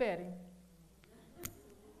aiding and abetting.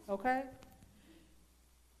 Okay?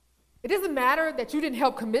 It doesn't matter that you didn't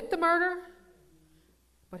help commit the murder,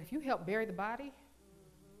 but if you helped bury the body,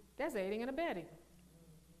 that's aiding and abetting.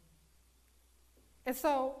 And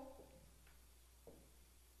so,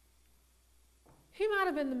 he might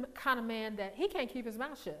have been the kind of man that he can't keep his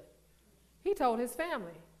mouth shut. He told his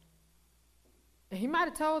family. And he might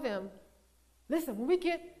have told them, listen, when we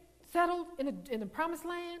get settled in the promised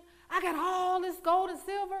land, I got all this gold and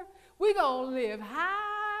silver. We're going to live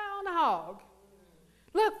high on the hog.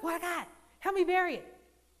 Look what I got. Help me bury it.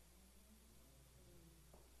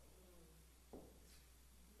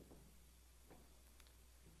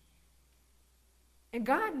 And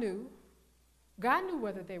God knew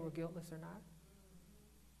whether they were guiltless or not.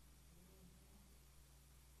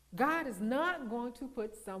 God is not going to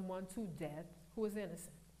put someone to death who is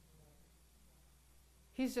innocent.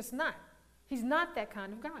 He's just not. He's not that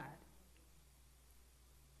kind of God.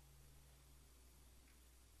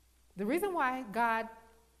 The reason why God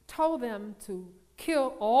told them to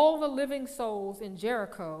kill all the living souls in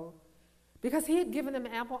Jericho, because he had given them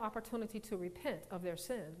ample opportunity to repent of their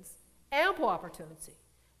sins, ample opportunity,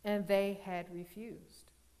 and they had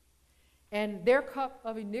refused. And their cup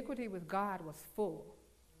of iniquity with God was full.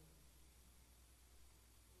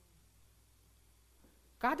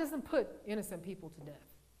 God doesn't put innocent people to death.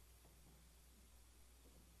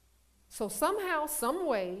 So somehow, some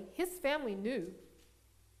way, his family knew,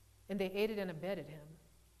 and they aided and abetted him.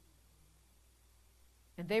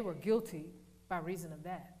 And they were guilty by reason of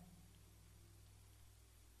that.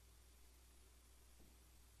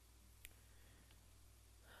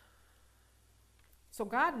 So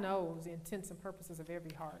God knows the intents and purposes of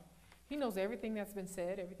every heart. He knows everything that's been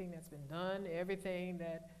said, everything that's been done, everything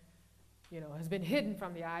that, has been hidden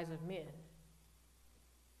from the eyes of men.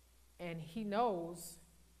 And he knows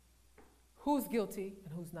who's guilty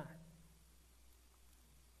and who's not.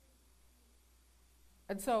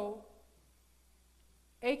 And so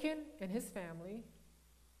Achan and his family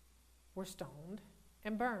were stoned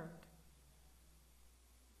and burned.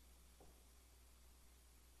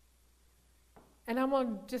 And I'm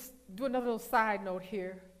going to just do another little side note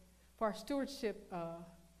here for our stewardship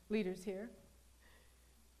leaders here.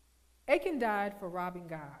 Achan died for robbing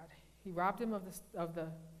God. He robbed him of the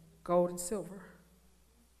gold and silver.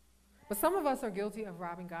 But some of us are guilty of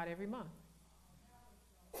robbing God every month.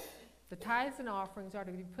 The tithes and offerings are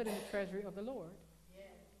to be put in the treasury of the Lord.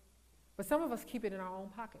 But some of us keep it in our own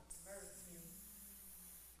pockets.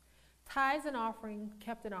 Tithes and offering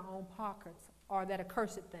kept in our own pockets are that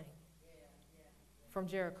accursed thing from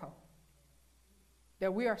Jericho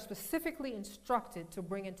that we are specifically instructed to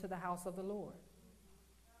bring into the house of the Lord.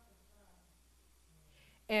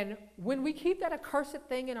 And when we keep that accursed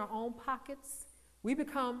thing in our own pockets, we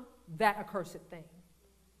become that accursed thing.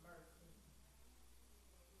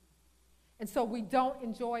 And so we don't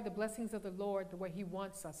enjoy the blessings of the Lord the way he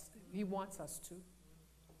wants us to.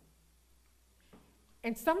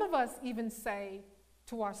 And some of us even say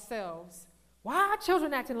to ourselves, why are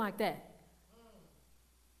children acting like that?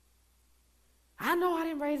 I know I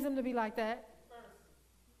didn't raise them to be like that.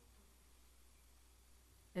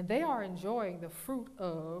 And they are enjoying the fruit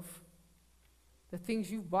of the things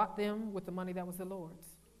you bought them with the money that was the Lord's.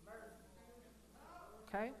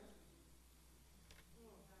 Okay?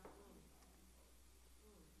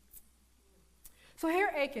 So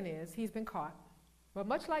here Achan is. He's been caught. But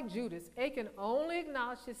much like Judas, Achan only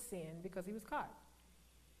acknowledged his sin because he was caught.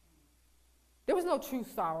 There was no true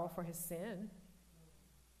sorrow for his sin.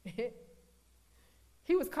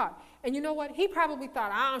 He was caught. And you know what? He probably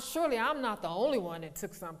thought, surely I'm not the only one that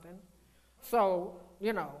took something. So,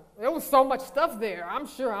 there was so much stuff there. I'm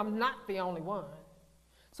sure I'm not the only one.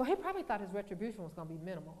 So he probably thought his retribution was going to be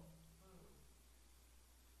minimal.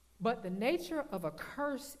 But the nature of a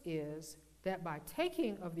curse is that by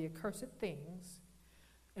taking of the accursed things,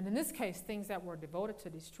 and in this case, things that were devoted to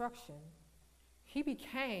destruction, he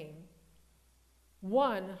became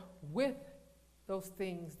one with those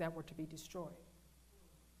things that were to be destroyed.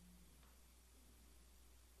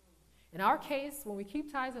 In our case, when we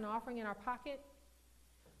keep tithes and offering in our pocket,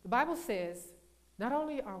 the Bible says not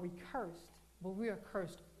only are we cursed, but we are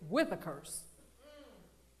cursed with a curse.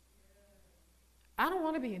 I don't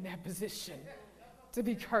want to be in that position, to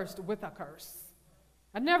be cursed with a curse.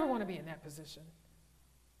 I never want to be in that position.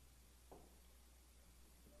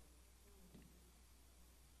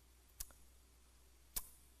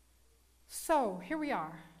 So here we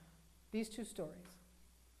are, these two stories.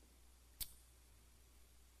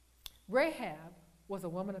 Rahab was a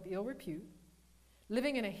woman of ill repute,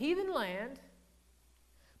 living in a heathen land,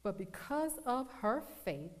 but because of her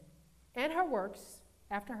faith and her works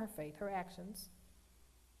after her faith, her actions,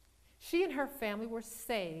 she and her family were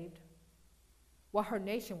saved while her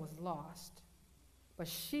nation was lost, but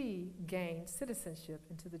she gained citizenship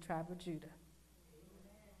into the tribe of Judah.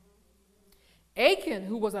 Achan,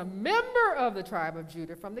 who was a member of the tribe of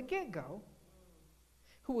Judah from the get-go,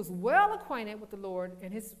 who was well acquainted with the Lord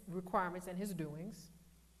and his requirements and his doings,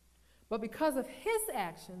 but because of his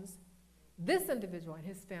actions, this individual and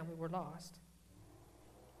his family were lost.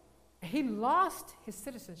 He lost his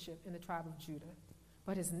citizenship in the tribe of Judah,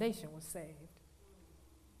 but his nation was saved.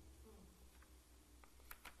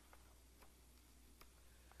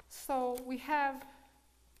 So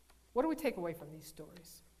what do we take away from these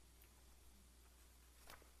stories?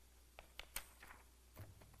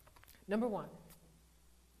 Number one,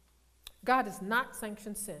 God does not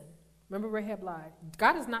sanction sin. Remember Rahab lied.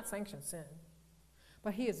 God does not sanction sin,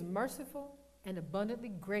 but he is merciful and abundantly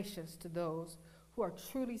gracious to those who are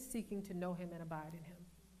truly seeking to know him and abide in him.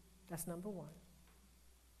 That's number one.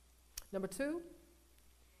 Number 2,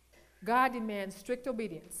 God demands strict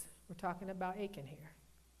obedience. We're talking about Achan here.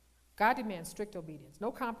 God demands strict obedience.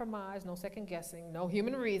 No compromise, no second guessing, no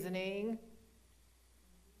human reasoning.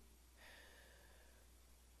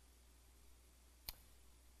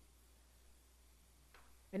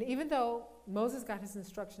 And even though Moses got his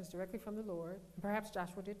instructions directly from the Lord, and perhaps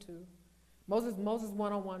Joshua did too, Moses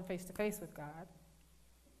one-on-one, face-to-face with God,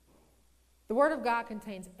 the Word of God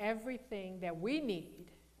contains everything that we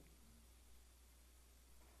need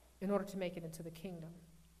in order to make it into the kingdom.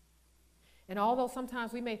 And although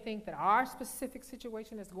sometimes we may think that our specific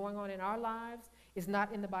situation that's going on in our lives is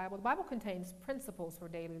not in the Bible contains principles for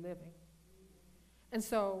daily living. And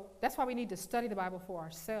so that's why we need to study the Bible for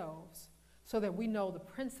ourselves, so that we know the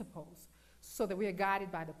principles, so that we are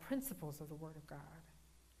guided by the principles of the Word of God.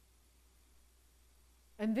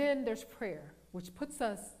 And then there's prayer, which puts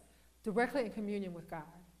us directly in communion with God.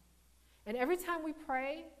 And every time we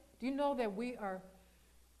pray, do you know that we are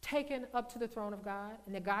taken up to the throne of God,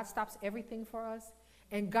 and that God stops everything for us,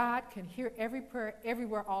 and God can hear every prayer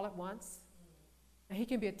everywhere all at once, and he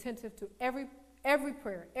can be attentive to every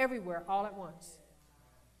prayer everywhere all at once.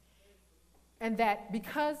 And that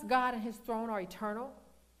because God and his throne are eternal,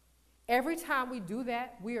 every time we do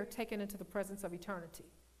that, we are taken into the presence of eternity.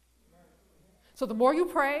 So the more you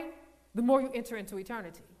pray, the more you enter into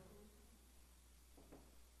eternity.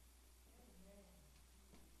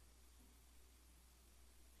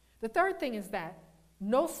 The third thing is that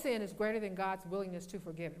no sin is greater than God's willingness to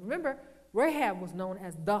forgive it. Remember, Rahab was known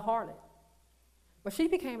as the harlot, but she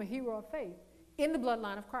became a hero of faith in the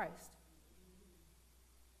bloodline of Christ.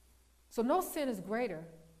 So no sin is greater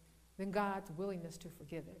than God's willingness to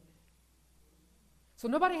forgive it. So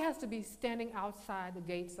nobody has to be standing outside the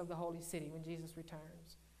gates of the holy city when Jesus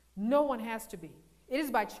returns. No one has to be. It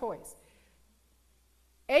is by choice.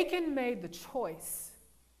 Achan made the choice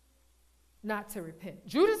not to repent.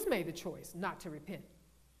 Judas made the choice not to repent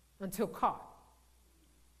until caught.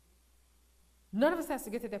 None of us has to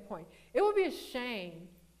get to that point. It would be a shame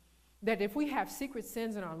that if we have secret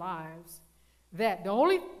sins in our lives, that the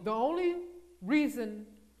only reason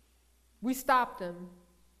we stop them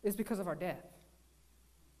is because of our death.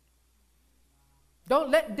 Don't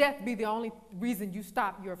let death be the only reason you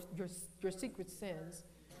stop your secret sins,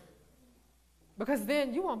 because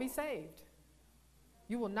then you won't be saved.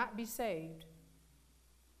 You will not be saved.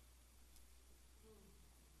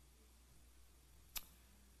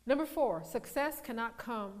 Number 4, success cannot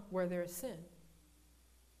come where there is sin.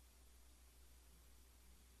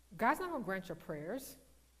 God's not going to grant your prayers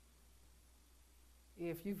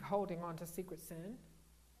if you're holding on to secret sin.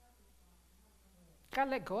 Got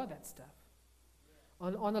to let go of that stuff.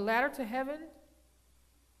 On the ladder to heaven,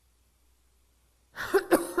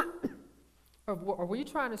 or were you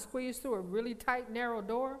trying to squeeze through a really tight, narrow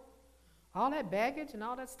door? All that baggage and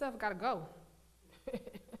all that stuff got to go.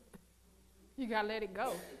 You got to let it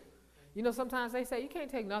go. You know, sometimes they say you can't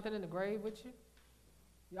take nothing in the grave with you.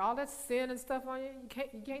 All that sin and stuff on you,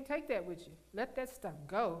 you can't take that with you. Let that stuff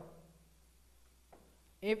go.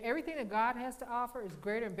 If everything that God has to offer is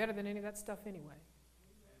greater and better than any of that stuff anyway.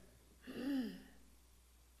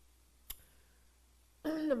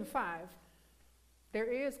 Number 5, there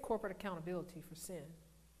is corporate accountability for sin.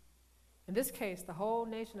 In this case, the whole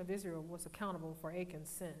nation of Israel was accountable for Achan's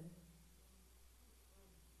sin.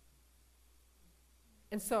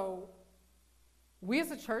 And so, we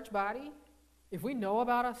as a church body, if we know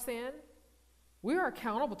about our sin, we are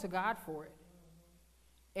accountable to God for it.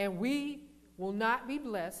 And we will not be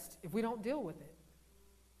blessed if we don't deal with it.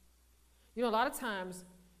 You know, a lot of times,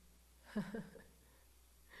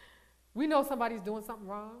 we know somebody's doing something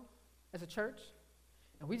wrong as a church,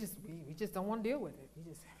 and we just don't want to deal with it. We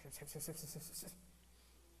just,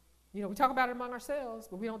 you know, we talk about it among ourselves,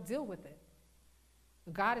 but we don't deal with it.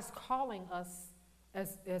 God is calling us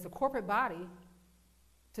as a corporate body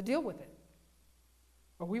to deal with it,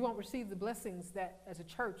 or we won't receive the blessings that, as a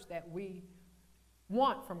church, that we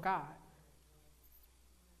want from God.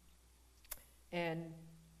 And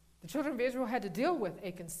the children of Israel had to deal with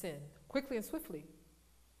Achan's sin quickly and swiftly,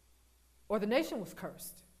 or the nation was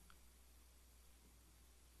cursed.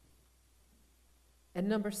 And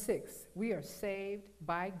number 6, we are saved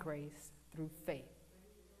by grace through faith.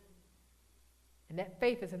 And that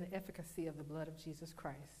faith is in the efficacy of the blood of Jesus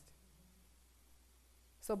Christ.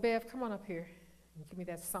 So Bev, come on up here and give me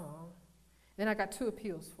that song. Then I got 2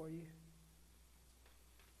 appeals for you.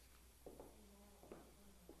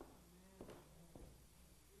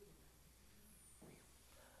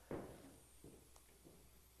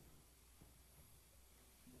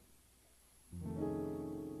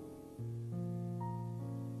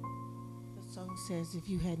 The song song says, if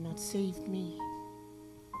you had not saved me,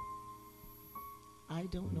 I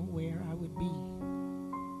don't know where I would be.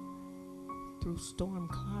 Through storm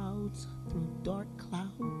clouds, through dark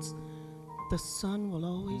clouds, the sun will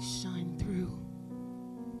always shine through.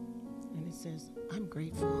 And it says, I'm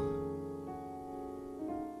grateful.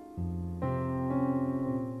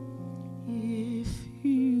 If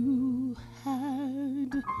you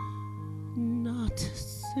had not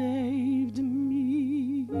saved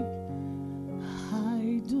me,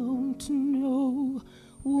 I don't know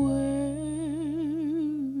where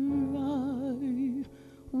I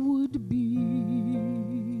would be.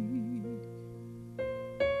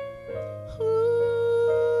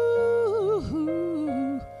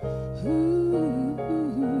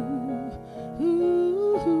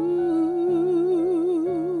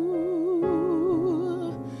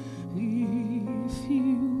 If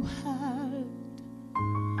you had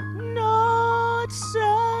not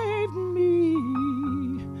saved me,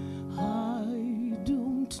 I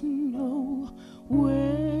don't know where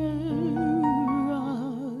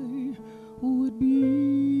I would be.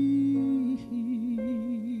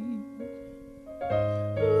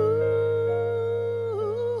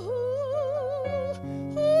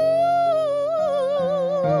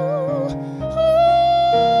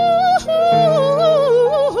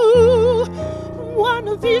 One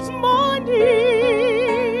of these mornings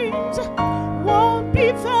won't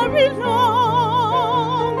be very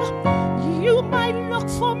long. You might look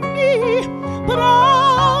for me, but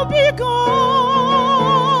I'll be gone.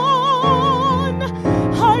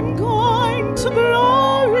 I'm going to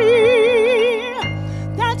glory.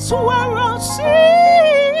 That's where I'll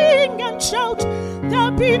sing and shout.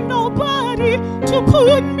 There'll be nobody to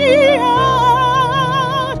put me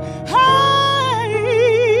out.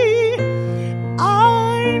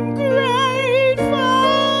 I'm grateful,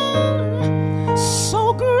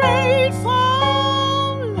 so grateful.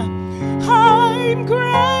 I'm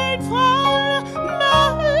grateful,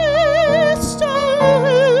 Master,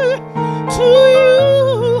 to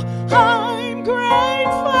you. I'm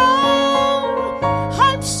grateful.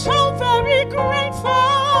 I'm so very grateful.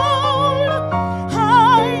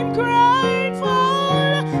 I'm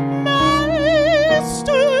grateful,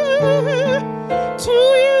 Master, to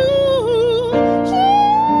you.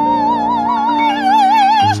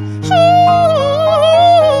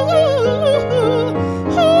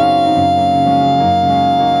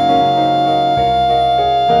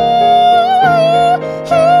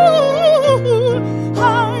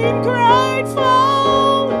 I'm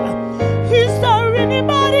grateful. Is there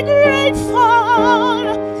anybody grateful?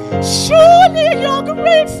 Surely you're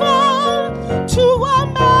grateful to a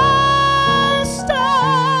master.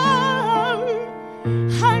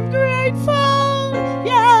 I'm grateful,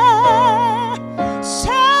 yeah.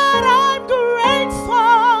 Said I'm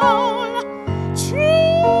grateful,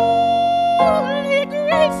 truly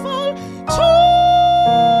grateful to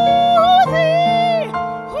thee.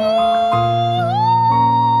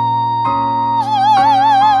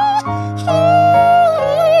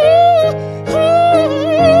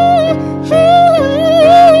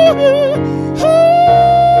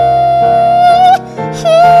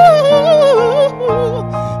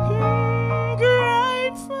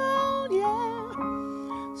 Grateful,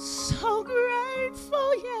 yeah. So grateful,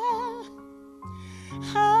 yeah.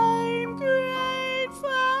 I'm grateful,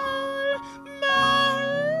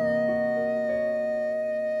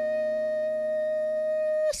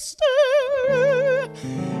 Master,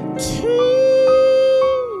 to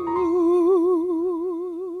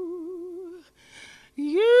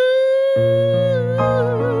you.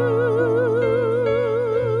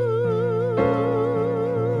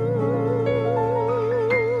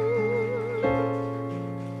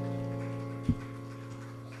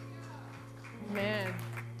 Amen.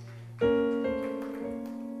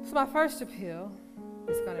 So my first appeal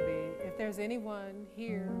is going to be, if there's anyone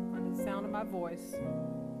here under the sound of my voice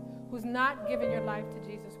who's not given your life to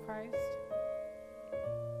Jesus Christ,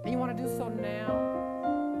 and you want to do so now,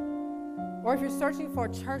 or if you're searching for a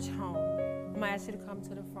church home, I'm going to ask you to come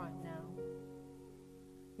to the front now.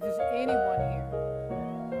 If there's anyone here,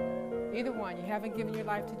 either one, you haven't given your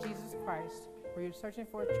life to Jesus Christ, or you're searching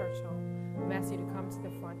for a church home, I'm going to ask you to come to the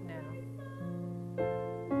front now.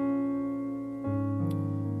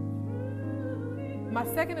 My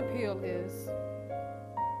second appeal is,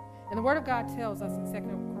 and the Word of God tells us in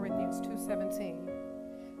 2 Corinthians 2:17,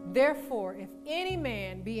 therefore, if any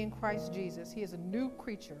man be in Christ Jesus, he is a new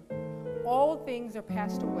creature. All things are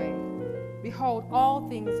passed away. Behold, all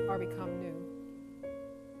things are become new.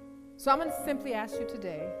 So I'm going to simply ask you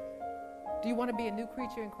today, do you want to be a new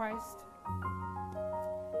creature in Christ?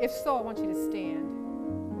 If so, I want you to stand.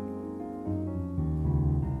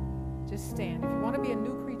 Just stand if you want to be a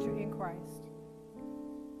new creature in Christ.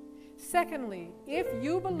 Secondly, if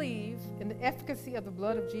you believe in the efficacy of the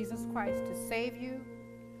blood of Jesus Christ to save you,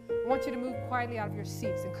 I want you to move quietly out of your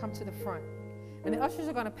seats and come to the front. And the ushers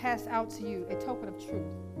are going to pass out to you a token of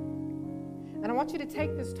truth. And I want you to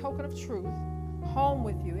take this token of truth home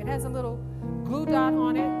with you. It has a little glue dot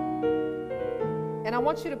on it. And I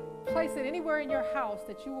want you to place it anywhere in your house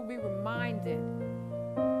that you will be reminded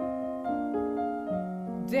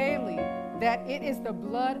daily that it is the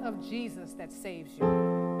blood of Jesus that saves you.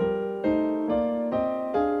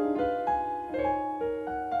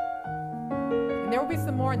 And there will be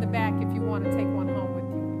some more in the back if you want to take one home with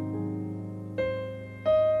you.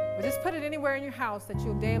 But just put it anywhere in your house that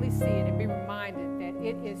you'll daily see it and be reminded that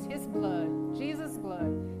it is his blood, Jesus'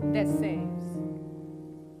 blood, that saves.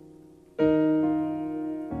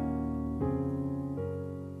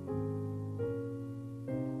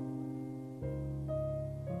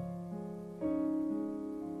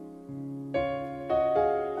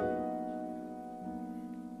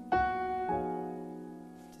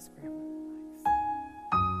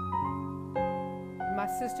 My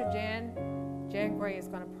sister Jan Gray is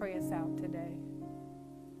going to pray us out today.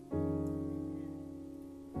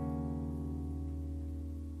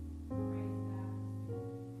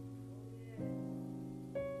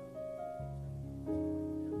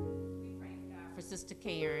 For Sister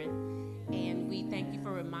Karen, and we thank you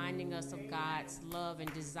for reminding us of God's love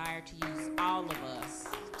and desire to use all of us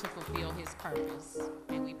to fulfill his purpose.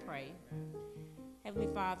 May we pray.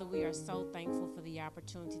 Heavenly Father, we are so thankful for the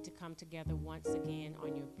opportunity to come together once again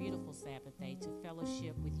on your beautiful Sabbath day to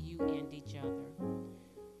fellowship with you and each other.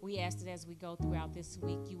 We ask that as we go throughout this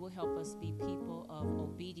week, you will help us be people of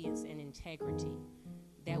obedience and integrity,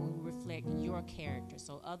 that we will reflect your character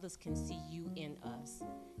so others can see you in us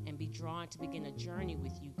and be drawn to begin a journey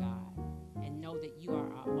with you, God, and know that you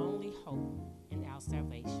are our only hope and our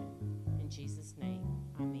salvation. In Jesus' name,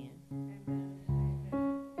 amen.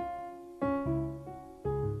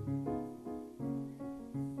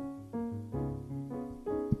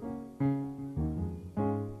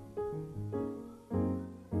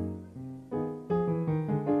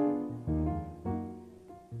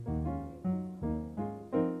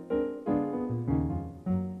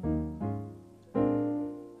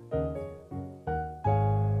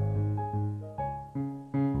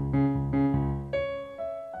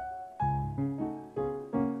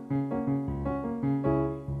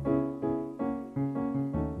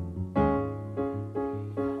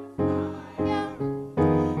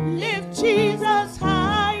 Jesus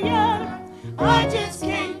higher. I just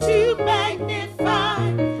came to magnify.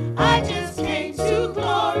 I just came to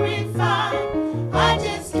glorify. I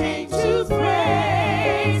just came to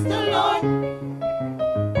praise the Lord.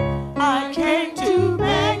 I came to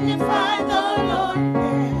magnify the Lord.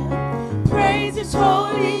 Praise his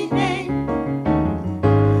holy name.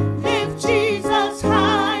 Lift Jesus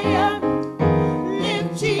higher.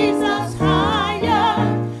 Lift Jesus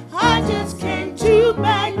higher. I just came to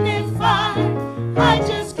magnify. I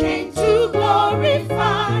just came to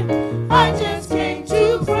glorify. I just came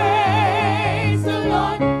to praise the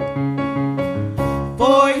Lord.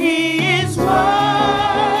 For he is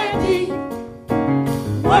worthy,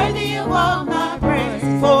 worthy of all my praise.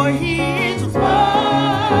 For he is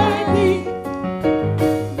worthy,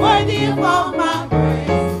 worthy of all my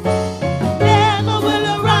praise. Never will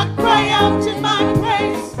a rock cry out in my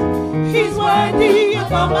praise. He's worthy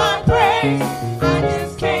of all my praise. I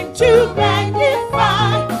just came to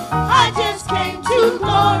magnify. I just came to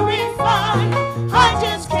glorify. I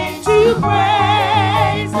just came to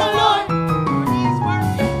praise the Lord.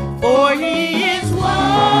 For he is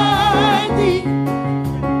worthy,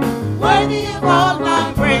 worthy of all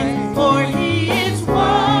my praise. For he is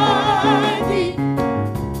worthy,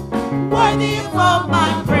 worthy of all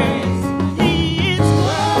my praise. He is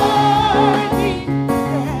worthy,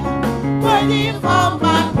 worthy of all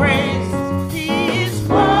my praise. He is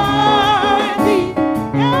worthy,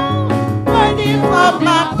 worthy of all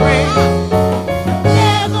my praise.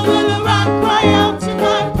 Never will a rock cry out in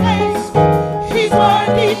my place. He's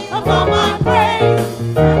worthy of all my praise.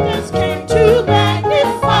 I just came to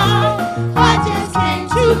magnify. I just came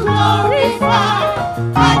to glorify.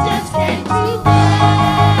 I